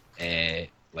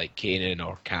Kanan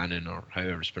or Cannon or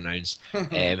however it's pronounced.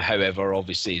 However,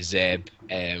 obviously Zeb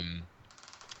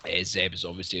is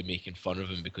obviously making fun of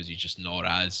him because he's just not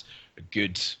as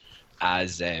good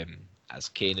as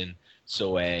Kanan.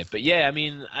 So, but yeah, I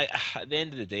mean, at the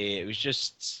end of the day, it was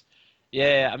just,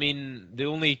 I mean, the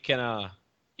only kind of,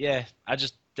 I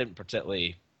just didn't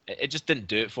particularly, it just didn't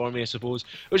do it for me, I suppose,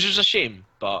 which is a shame.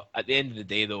 But at the end of the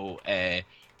day, though, I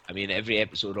mean, every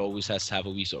episode always has to have a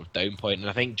wee sort of down point, and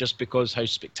I think just because how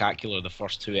spectacular the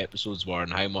first 2 episodes were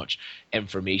and how much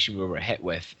information we were hit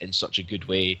with in such a good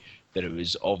way, that it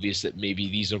was obvious that maybe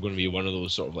these are going to be one of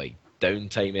those sort of like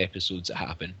downtime episodes that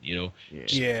happen,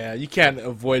 Yeah, you can't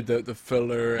avoid the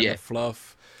filler and the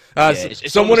fluff.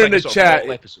 It's Someone almost in like the a sort of chat,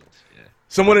 bottle episode.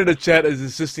 someone in the chat is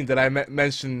insisting that I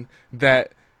mention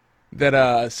that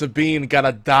Sabine got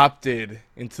adopted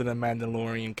into the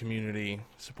Mandalorian community,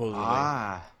 supposedly.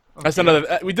 That's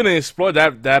another. We didn't explore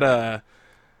that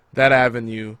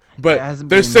avenue, but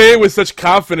they're saying with such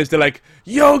confidence. They're like,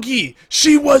 Yogi,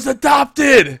 she was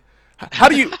adopted. How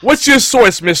do you? What's your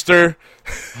source, Mister?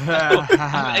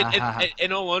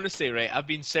 In all honesty, right, I've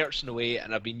been searching away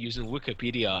and I've been using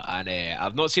Wikipedia, and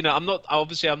I've not seen it. I'm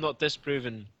not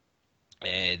disproving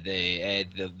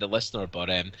the listener. But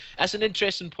that's an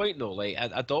interesting point though. Like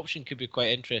adoption could be quite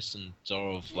interesting,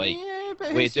 sort of like Yeah,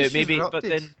 but wait, who's maybe, but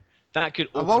disrupted? then that could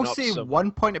I open will up say some.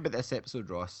 one point about this episode,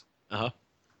 Ross Uh-huh.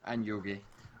 and Yogi.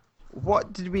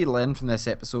 What did we learn from this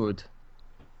episode?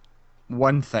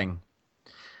 One thing.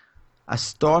 A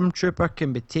stormtrooper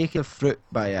can be taken fruit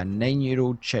by a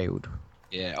 9-year-old child.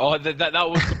 Yeah. Oh, that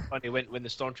was so funny when the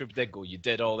stormtrooper did go. You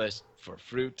did all this for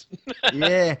fruit.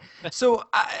 Yeah. So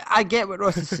I get what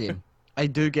Ross is saying. I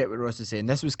do get what Ross is saying.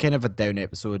 This was kind of a down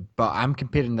episode, but I'm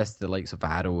comparing this to the likes of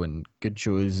Arrow and good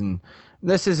shows, and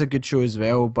this is a good show as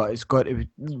well, but it's got to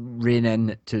rein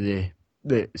in to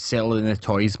the selling the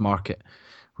toys market,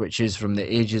 which is from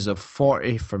the ages of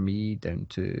 40 for me down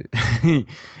to,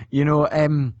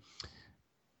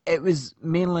 it was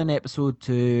mainly an episode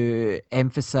to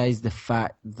emphasize the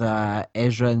fact that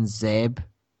Ezra and Zeb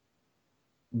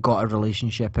got a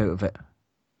relationship out of it.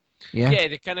 Yeah. Yeah,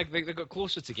 they got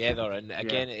closer together, and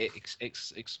again, it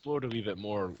explored a wee bit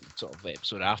more sort of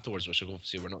episode afterwards, which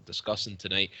obviously we're not discussing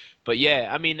tonight. But yeah,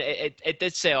 I mean, it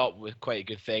did set up with quite a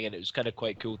good thing, and it was kind of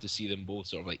quite cool to see them both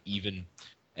sort of like even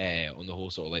on the whole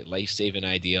sort of like life saving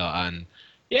idea. And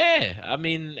yeah, I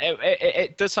mean,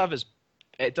 it does have its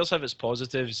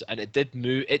positives, and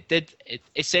it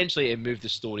essentially moved the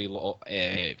story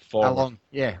forward. Along,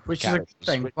 yeah, which is a good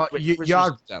thing. But Which you is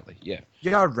are exactly, yeah.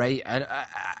 you're right. And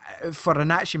for an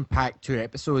action-packed 2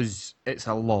 episodes, it's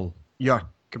a lull. You're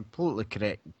completely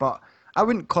correct. But I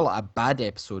wouldn't call it a bad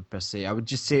episode per se. I would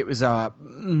just say it was a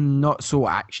not so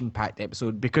action-packed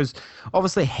episode because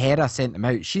obviously Hera sent them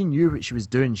out. She knew what she was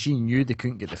doing. She knew they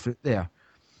couldn't get the fruit there.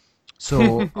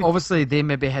 So obviously they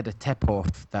maybe had a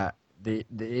tip-off that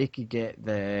they could get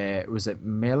was it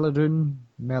Meluran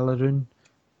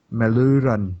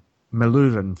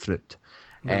fruit.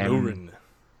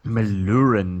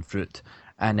 Meluran fruit.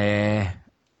 And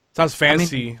Sounds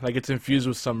fancy, like it's infused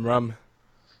with some rum.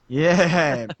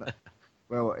 yeah.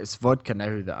 Well, it's vodka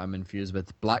now that I'm infused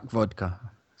with. Black vodka.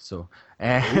 So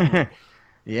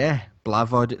yeah,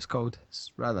 Blavod it's called.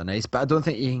 It's rather nice. But I don't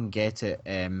think you can get it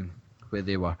where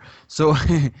they were. So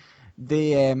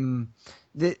the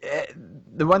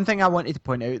one thing I wanted to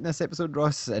point out in this episode,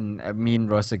 Ross, and me and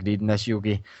Ross agreed in this,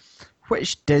 Yogi,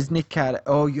 which Disney character,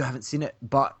 oh, you haven't seen it,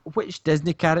 but which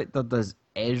Disney character does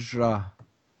Ezra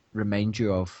remind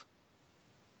you of?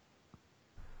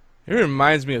 It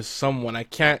reminds me of someone. I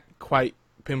can't quite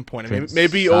pinpoint it.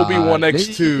 Maybe Obi-Wan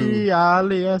X2.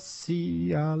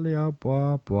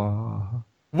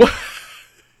 What?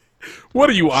 What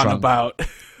are you on Shrunk. about?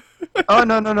 Oh,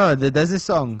 no, the Disney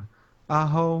song. A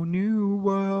whole new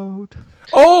world.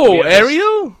 Oh, Yes.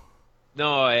 Ariel?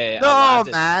 No, No,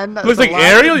 Aladdin. man. That's Looks like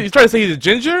Aladdin. Ariel? You trying to say he's a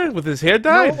ginger with his hair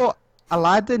dyed? No,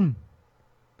 Aladdin.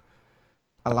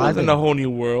 That wasn't Aladdin. A Whole New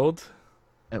World.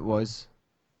 It was.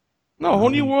 No, A Whole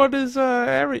New World is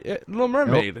Little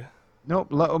Mermaid. Nope,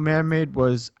 Little Mermaid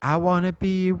was I wanna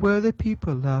be where the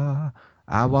people are.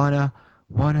 I wanna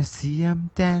see them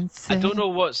dancing. I don't know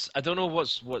what's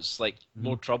like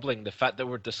more troubling, the fact that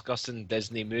we're discussing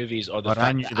Disney movies or the Or I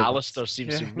fact knew that the- Alistair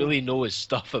seems to really know his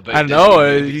stuff about I Disney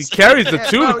know, he movies. carries the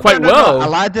tune No, quite no, well.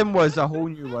 Aladdin was a whole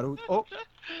new world. Oh,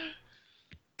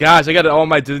 Gosh, I got all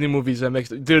my Disney movies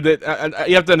mixed. Dude, you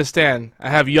have to understand, I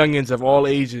have youngins of all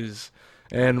ages,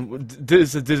 and this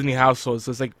is a Disney household, so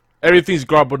it's like everything's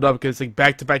garbled up because it's like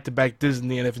back to back to back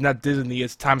Disney, and if it's not Disney,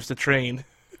 it's Thomas the Train.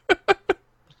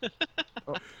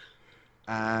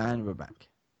 and we're back.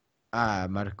 Ah,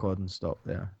 my recording stopped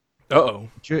there. Uh-oh.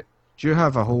 Do you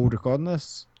have a whole recording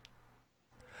this?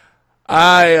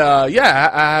 I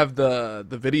have the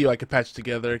video I could patch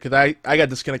together because I got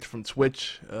disconnected from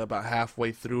Twitch about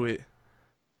halfway through it.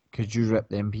 Could you rip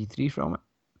the MP3 from it?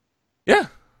 Yeah.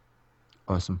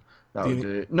 Awesome. Do That'll you-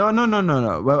 do.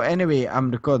 No. Well, anyway,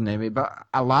 I'm recording anyway. But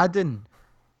Aladdin,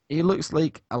 he looks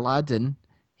like Aladdin.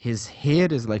 His hair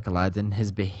is like Aladdin.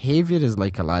 His behavior is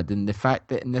like Aladdin. The fact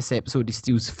that in this episode he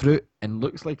steals fruit and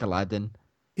looks like Aladdin.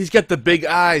 He's got the big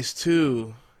eyes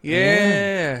too. Yeah.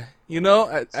 Yeah. You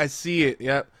know, I see it.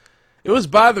 Yep. It was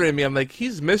bothering me. I'm like,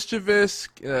 he's mischievous,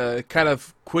 kind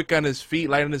of quick on his feet,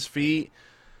 light on his feet.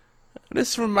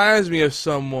 This reminds me of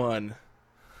someone.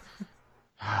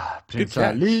 Prince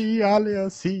catch. Ali,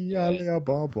 Ali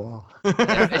Baba.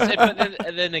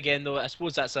 But then again, though, I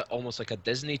suppose that's almost like a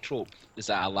Disney trope. Is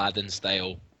that Aladdin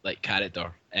style like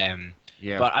character?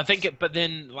 Yeah. But I think but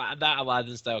then that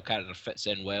Aladdin style character fits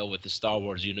in well with the Star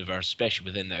Wars universe, especially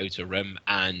within the Outer Rim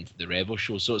and the Rebel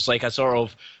show. So it's like a sort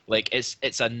of like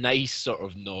it's a nice sort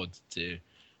of nod to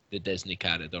the Disney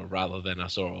character rather than a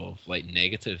sort of like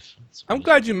negative. I I'm suppose.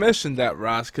 glad you mentioned that,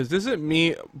 Ross, because this isn't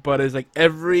me, but it's like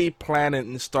every planet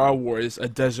in Star Wars a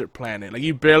desert planet. Like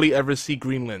you barely ever see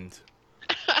Greenland.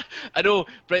 I know,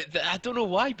 but I don't know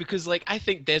why. Because like I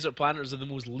think desert planets are the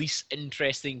most least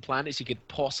interesting planets you could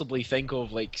possibly think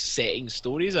of, like setting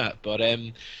stories at. But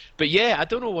yeah, I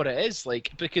don't know what it is.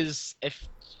 Like because if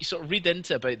you sort of read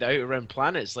into about the Outer Rim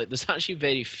planets, like there's actually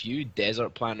very few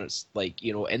desert planets, like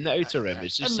in the Outer Rim. It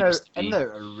just seems to be in the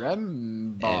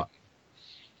rim, but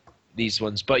these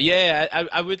ones. But yeah,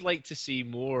 I would like to see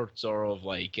more sort of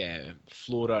like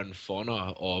flora and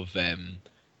fauna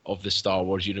of the Star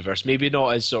Wars universe. Maybe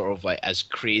not as sort of like as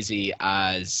crazy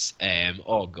as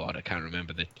oh god, I can't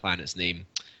remember the planet's name.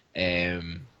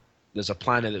 There's a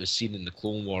planet that was seen in the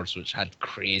Clone Wars which had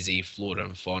crazy flora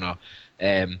and fauna.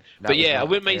 But yeah, I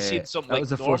wouldn't mind seeing something that like was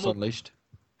the Force normal. Unleashed.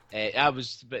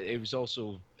 But it was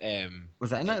also Was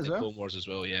that in it as the well? Clone Wars as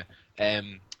well, yeah.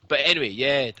 But anyway,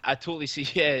 yeah, I totally see.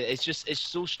 Yeah, it's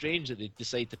so strange that they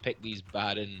decide to pick these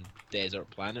barren desert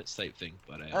planets type thing.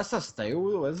 But That's a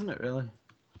style, though, isn't it? Really?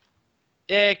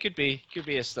 yeah, it could be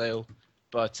a style,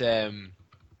 but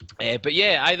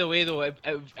yeah, either way though,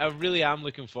 I really am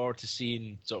looking forward to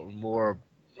seeing sort of more,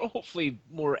 hopefully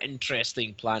more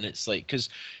interesting planets, like because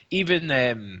even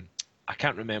I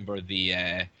can't remember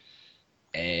the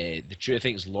true, I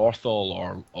think it's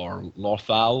Lothal or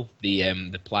Lothal,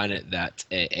 the planet that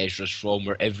Ezra's from,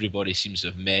 where everybody seems to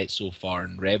have met so far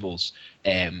in Rebels.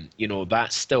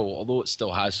 That's still, although it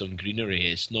still has some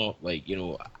greenery, it's not like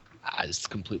as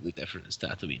completely different as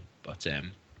Tatooine.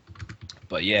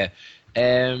 But yeah,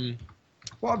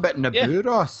 What about Naboo,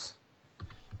 Ross?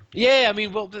 yeah. I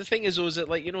mean, well, the thing is, though, is that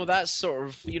like that's sort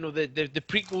of the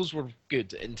prequels were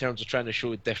good in terms of trying to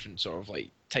show different sort of like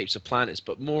types of planets,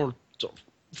 but more sort of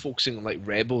focusing on like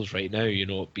Rebels right now.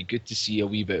 It'd be good to see a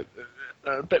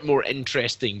bit more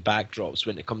interesting backdrops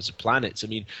when it comes to planets. I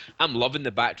mean, I'm loving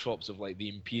the backdrops of like the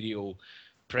Imperial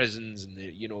prisons and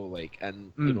the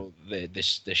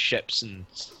the ships and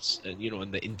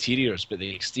and the interiors, but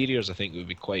the exteriors I think would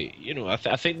be quite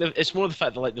I think it's more the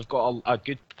fact that like they've got a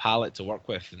good palette to work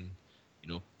with, and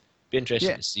be interesting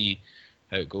Yeah. to see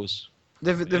how it goes.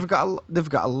 They've got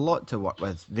a lot to work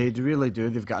with. They really do.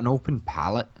 They've got an open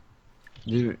palette.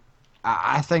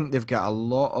 I think they've got a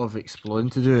lot of exploring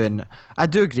to do, and I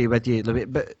do agree with you, Louis,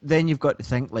 but then you've got to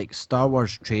think like Star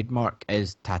Wars trademark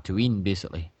is Tatooine,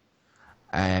 basically.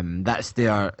 That's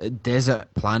their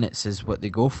desert planets is what they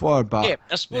go for, but Yeah,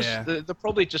 I suppose Yeah. they're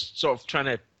probably just sort of trying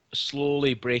to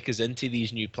slowly break us into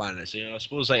these new planets. I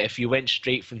suppose like if you went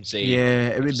straight from say yeah,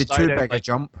 it would be started too out big a like-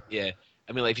 jump. yeah.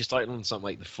 I mean, like if you started on something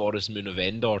like the Forest Moon of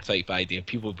Endor type idea,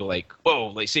 people would be like, "Oh,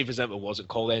 like say for example, was it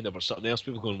called Endor or something else?"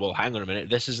 People going, "Well, hang on a minute,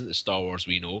 this isn't the Star Wars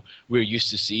we know. We're used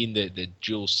to seeing the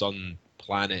dual sun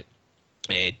planet,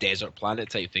 desert planet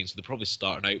type thing." So they're probably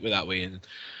starting out with that way. And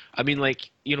I mean, like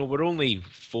we're only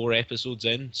 4 episodes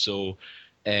in, so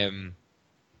I'm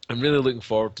really looking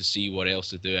forward to see what else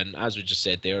they do. And as we just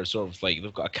said, they're sort of like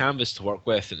they've got a canvas to work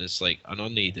with, and it's like an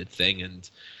unneeded thing, and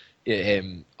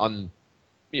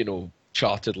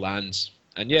charted lands.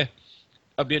 And yeah,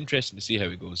 I'd be interested to see how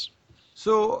it goes.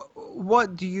 So,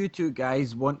 what do you two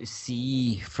guys want to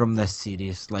see from this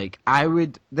series? Like, I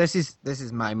would. This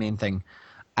is my main thing.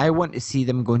 I want to see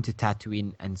them going to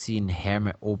Tatooine and seeing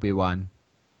Hermit Obi-Wan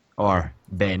or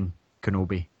Ben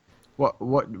Kenobi. What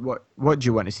do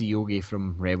you want to see Yogi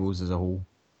from Rebels as a whole?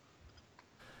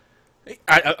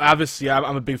 Obviously,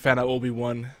 I'm a big fan of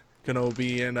Obi-Wan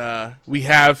Kenobi, and we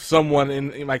have someone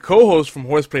in my co-host from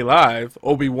Horseplay Live,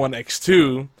 Obi-Wan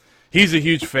X2. He's a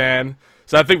huge fan,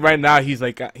 so I think right now he's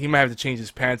like he might have to change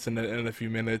his pants in a few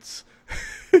minutes.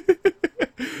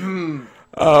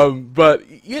 But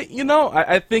yeah,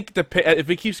 I think if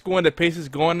it keeps going, the pace is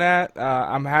going at,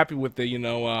 I'm happy with it.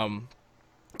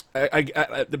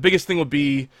 The biggest thing would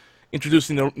be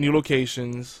introducing the new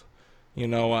locations.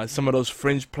 Some of those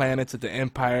fringe planets that the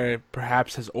Empire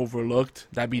perhaps has overlooked.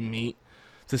 That'd be neat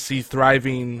to see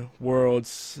thriving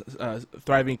worlds,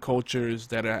 thriving cultures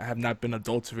that have not been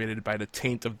adulterated by the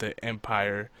taint of the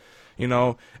Empire. I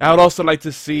would also like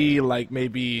to see like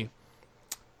maybe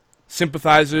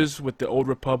sympathizers with the Old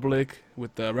Republic,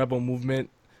 with the Rebel movement,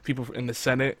 people in the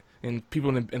Senate, and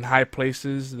people in high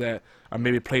places that are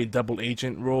maybe playing double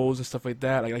agent roles and stuff like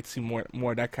that. I'd like to see more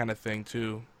of that kind of thing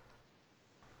too.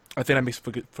 I think that makes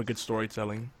for good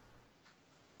storytelling.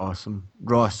 Awesome,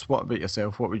 Ross. What about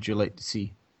yourself? What would you like to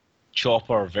see?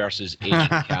 Chopper versus Agent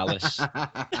Callus.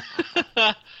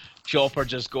 Chopper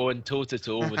just going toe to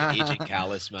toe with Agent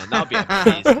Callus, man. That'd be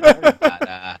amazing. That'd be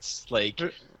badass. Like,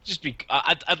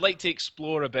 I'd like to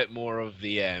explore a bit more of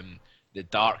the the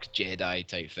dark Jedi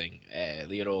type thing.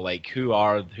 You know, like who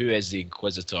is the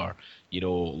Inquisitor? You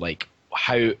know, like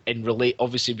how in relate.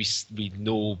 Obviously, we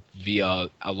know via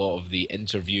a lot of the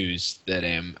interviews that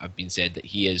have been said that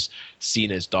he is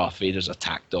seen as Darth Vader's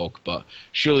attack dog, but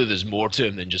surely there's more to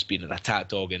him than just being an attack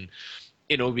dog. And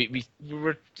you know, we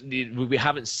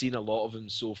haven't seen a lot of him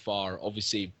so far.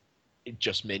 Obviously, it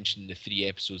just mentioned the 3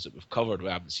 episodes that we've covered. We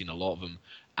haven't seen a lot of him,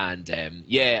 and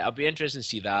yeah, I'll be interested to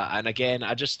see that. And again,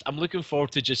 I'm looking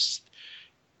forward to just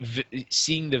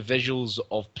seeing the visuals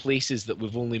of places that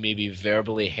we've only maybe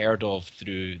verbally heard of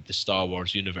through the Star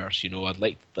Wars universe. You know, I'd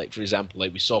like for example,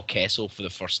 like we saw Kessel for the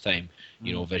first time,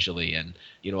 you know, visually, and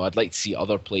you know, I'd like to see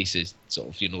other places, sort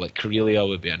of, you know, like Corellia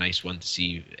would be a nice one to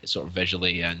see, sort of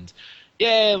visually, and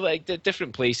yeah, like the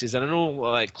different places. And I know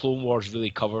like Clone Wars really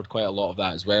covered quite a lot of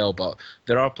that as well, but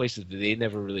there are places that they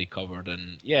never really covered,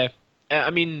 and yeah,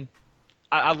 I mean,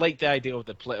 I like the idea of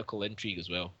the political intrigue as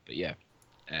well, but yeah.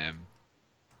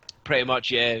 Pretty much,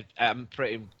 yeah. I'm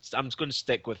just going to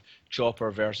stick with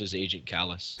Chopper versus Agent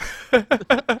Callus.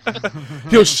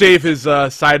 He'll shave his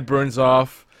sideburns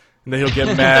off, and then he'll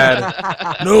get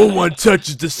mad. No one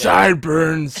touches the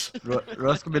sideburns.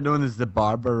 Ross can be known as the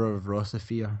barber of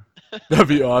Rossifere. That'd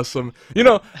be awesome. You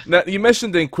know, now, you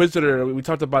mentioned the Inquisitor. We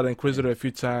talked about the Inquisitor a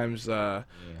few times,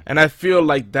 and I feel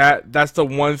like that's the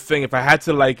one thing. If I had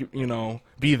to, like, you know,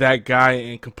 be that guy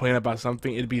and complain about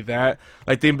something, it'd be that.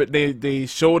 Like they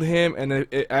showed him, and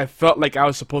I felt like I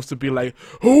was supposed to be like,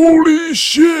 holy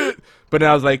shit! But then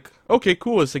I was like, okay,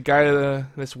 cool. It's a guy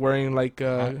that's wearing like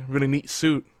a really neat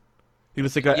suit. He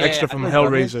looks like an extra from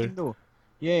Hellraiser.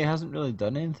 Yeah, he hasn't really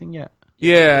done anything yet.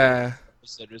 Yeah.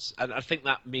 And I think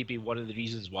that may be one of the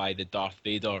reasons why the Darth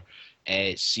Vader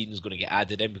scene is going to get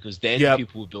added in, because then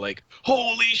people would be like,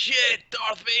 holy shit,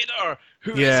 Darth Vader!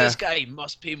 Who is this guy?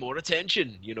 Must pay more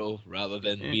attention, you know, rather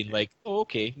than being like, oh,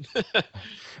 okay.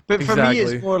 But for me,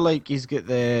 it's more like he's got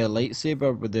the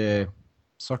lightsaber with the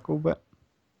circle bit.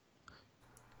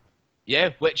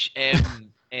 Yeah, which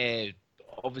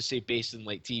obviously based in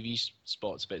like TV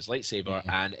spots about his lightsaber,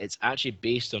 and it's actually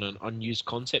based on an unused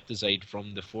concept design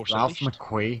from the Force Ralph Unleashed.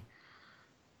 McQuay.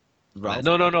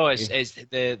 No, it's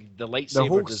the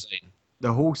lightsaber design.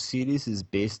 The whole series is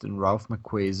based on Ralph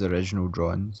McQuay's original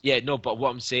drawings. Yeah, no, but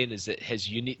what I'm saying is that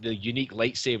the unique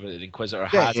lightsaber that the Inquisitor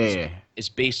has is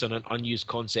based on an unused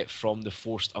concept from the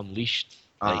Force Unleashed.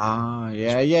 Yeah.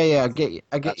 I get you.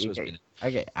 I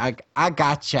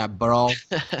gotcha, bro.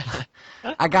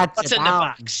 I got What's in the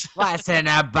box? What's in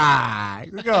the box?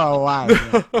 Go on,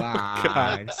 the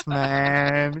box,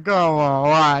 man. Go on,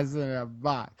 what's in the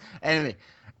box? Anyway,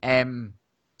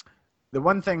 the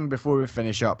one thing before we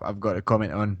finish up, I've got to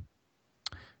comment on.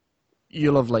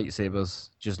 You love lightsabers,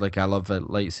 just like I love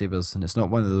lightsabers, and it's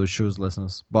not one of those shows,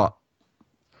 listeners. But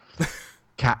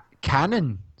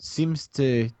Canon seems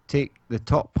to take the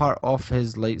top part off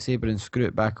his lightsaber and screw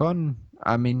it back on.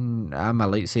 I mean, I'm a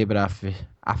lightsaber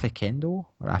aficionado,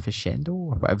 or aficionado,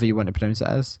 or whatever you want to pronounce it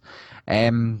as.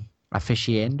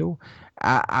 Aficionado.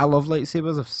 I love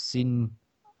lightsabers. I've seen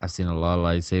a lot of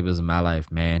lightsabers in my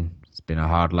life, man. It's been a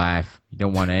hard life. You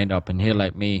don't want to end up in here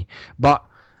like me. But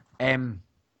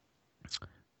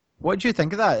what do you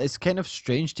think of that? It's kind of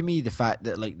strange to me, the fact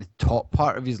that like the top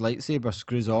part of his lightsaber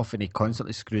screws off and he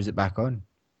constantly screws it back on.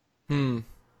 I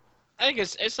think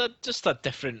it's just a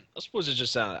different. I suppose it's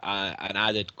just an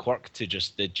added quirk to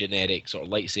just the generic sort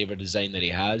of lightsaber design that he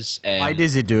has. Why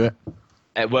does he do it?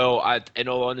 Well, in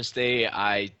all honesty,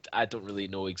 I don't really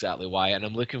know exactly why, and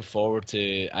I'm looking forward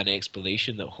to an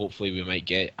explanation that hopefully we might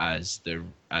get as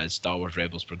Star Wars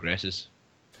Rebels progresses.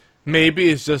 Maybe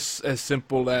it's just as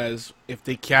simple as if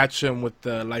they catch him with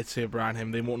the lightsaber on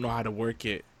him, they won't know how to work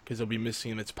it because they'll be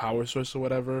missing its power source or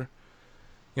whatever.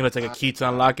 You know, it's like a key to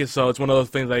unlock it. So it's one of those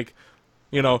things like,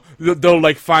 you know, they'll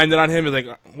like find it on him. It's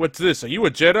like, what's this? Are you a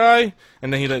Jedi?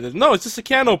 And then he's like, no, it's just a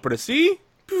can opener. See?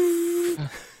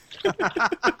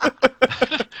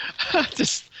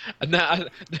 Just now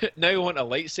you want a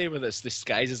lightsaber that's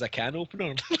disguised as a can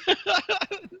opener.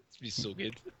 That'd be so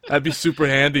good. That'd be super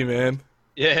handy, man.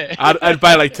 Yeah, I'd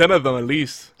buy like 10 of them at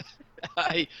least.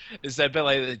 It's a bit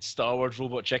like the Star Wars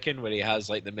Robot Chicken where he has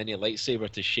like the mini lightsaber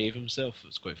to shave himself.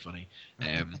 It's quite funny.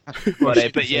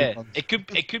 But yeah, it could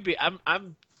be. I'm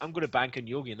going to bank on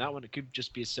Yogi, and that one it could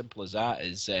just be as simple as that.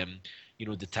 Is you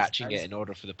know, detaching it in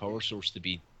order for the power source to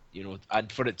be, you know, and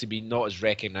for it to be not as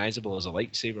recognizable as a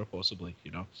lightsaber, possibly.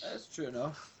 You know, that's true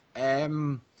enough.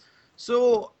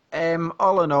 So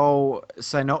all in all,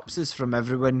 synopsis from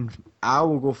everyone. I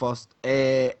will go first.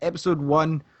 Episode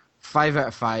 1, 5 out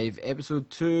of 5. Episode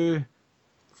 2,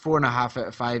 4.5 out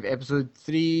of 5. Episode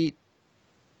 3,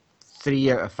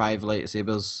 3 out of 5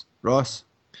 lightsabers. Ross?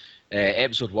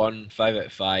 Episode 1, 5 out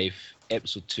of 5.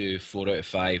 Episode 2, 4 out of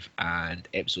 5. And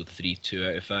episode 3, 2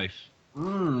 out of 5.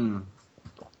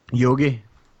 Yogi?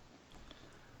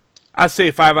 I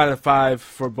say 5 out of 5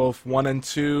 for both 1 and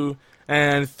 2,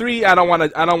 and 3. I don't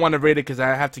want to rate it because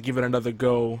I have to give it another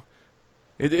go.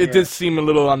 It did seem a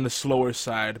little on the slower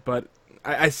side, but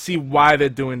I see why they're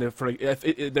doing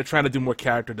it. They're trying to do more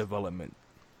character development.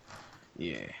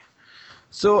 Yeah.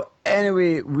 So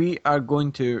anyway, we are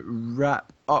going to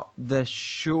wrap up the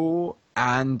show,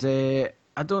 and I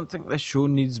don't think this show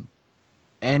needs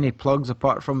any plugs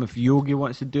apart from if Yogi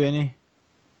wants to do any.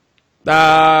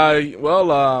 Not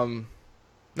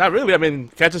really. I mean,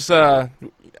 catch us.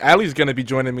 Ali's gonna be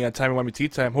joining me on Time Wami Tea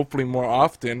Time, hopefully more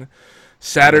often.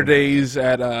 Saturdays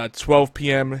at 12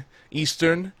 p.m.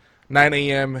 Eastern, 9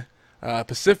 a.m.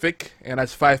 Pacific, and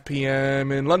that's 5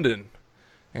 p.m. in London.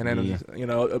 And then,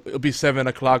 it'll be 7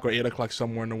 o'clock or 8 o'clock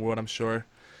somewhere in the world, I'm sure.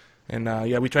 And,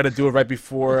 we try to do it right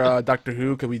before Doctor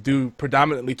Who, because we do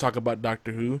predominantly talk about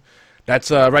Doctor Who. That's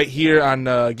right here on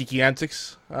Geeky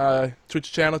Antics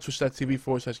Twitch channel,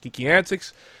 twitch.tv/Geeky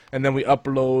Antics. And then we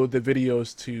upload the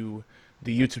videos to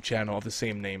the YouTube channel of the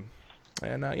same name.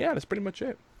 And, that's pretty much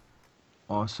it.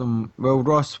 Awesome. Well,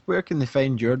 Ross, where can they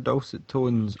find your dulcet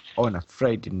tones on a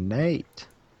Friday night?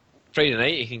 Friday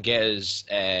night you can get us,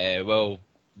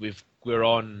 we're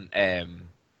on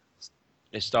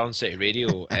Stalin City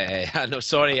Radio. No,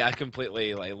 sorry, I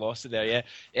completely lost it there.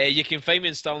 Yeah, you can find me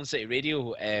in Stalin City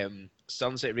Radio,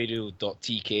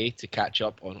 StalinCityRadio.tk to catch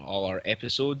up on all our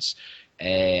episodes,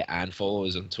 and follow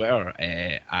us on Twitter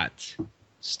at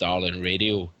Starlin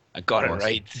Radio. I got it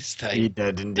right this time. He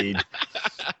did indeed.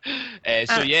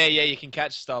 You can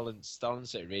catch Starlin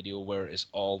City Radio, where it's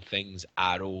all things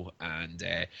Arrow, and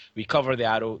we cover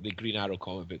the Green Arrow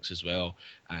comic books as well,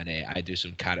 and I do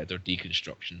some character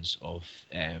deconstructions of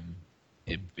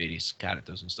various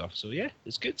characters and stuff. So yeah,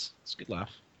 it's good. It's a good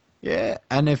laugh. Yeah,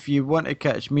 and if you want to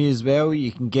catch me as well,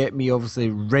 you can get me obviously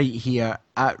right here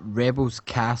at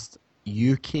RebelsCast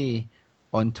UK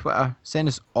on Twitter. Send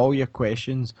us all your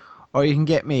questions. Or you can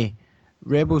get me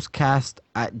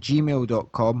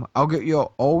rebelscast@gmail.com. I'll get you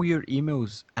all your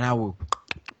emails and I will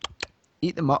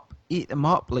eat them up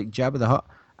like Jabba the Hutt.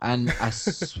 And I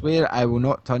swear I will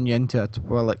not turn you into a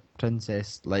Twilight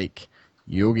princess like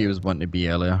Yogi was wanting to be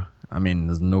earlier. I mean,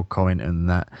 there's no comment on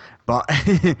that. But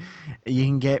you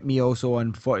can get me also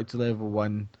on 42 Level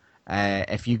 1.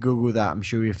 If you Google that, I'm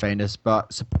sure you'll find us.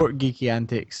 But support Geeky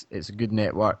Antics. It's a good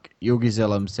network. Yogi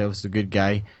Zilla himself is a good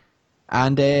guy.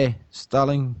 And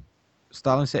Starling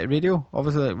City Radio,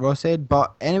 obviously, like Ross said.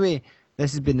 But anyway,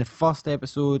 this has been the first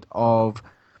episode of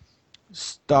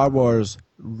Star Wars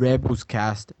Rebels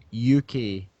Cast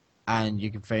UK. And you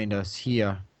can find us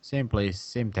here, same place,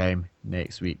 same time,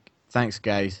 next week. Thanks,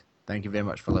 guys. Thank you very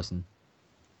much for listening.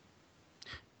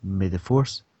 May the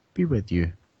Force be with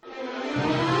you.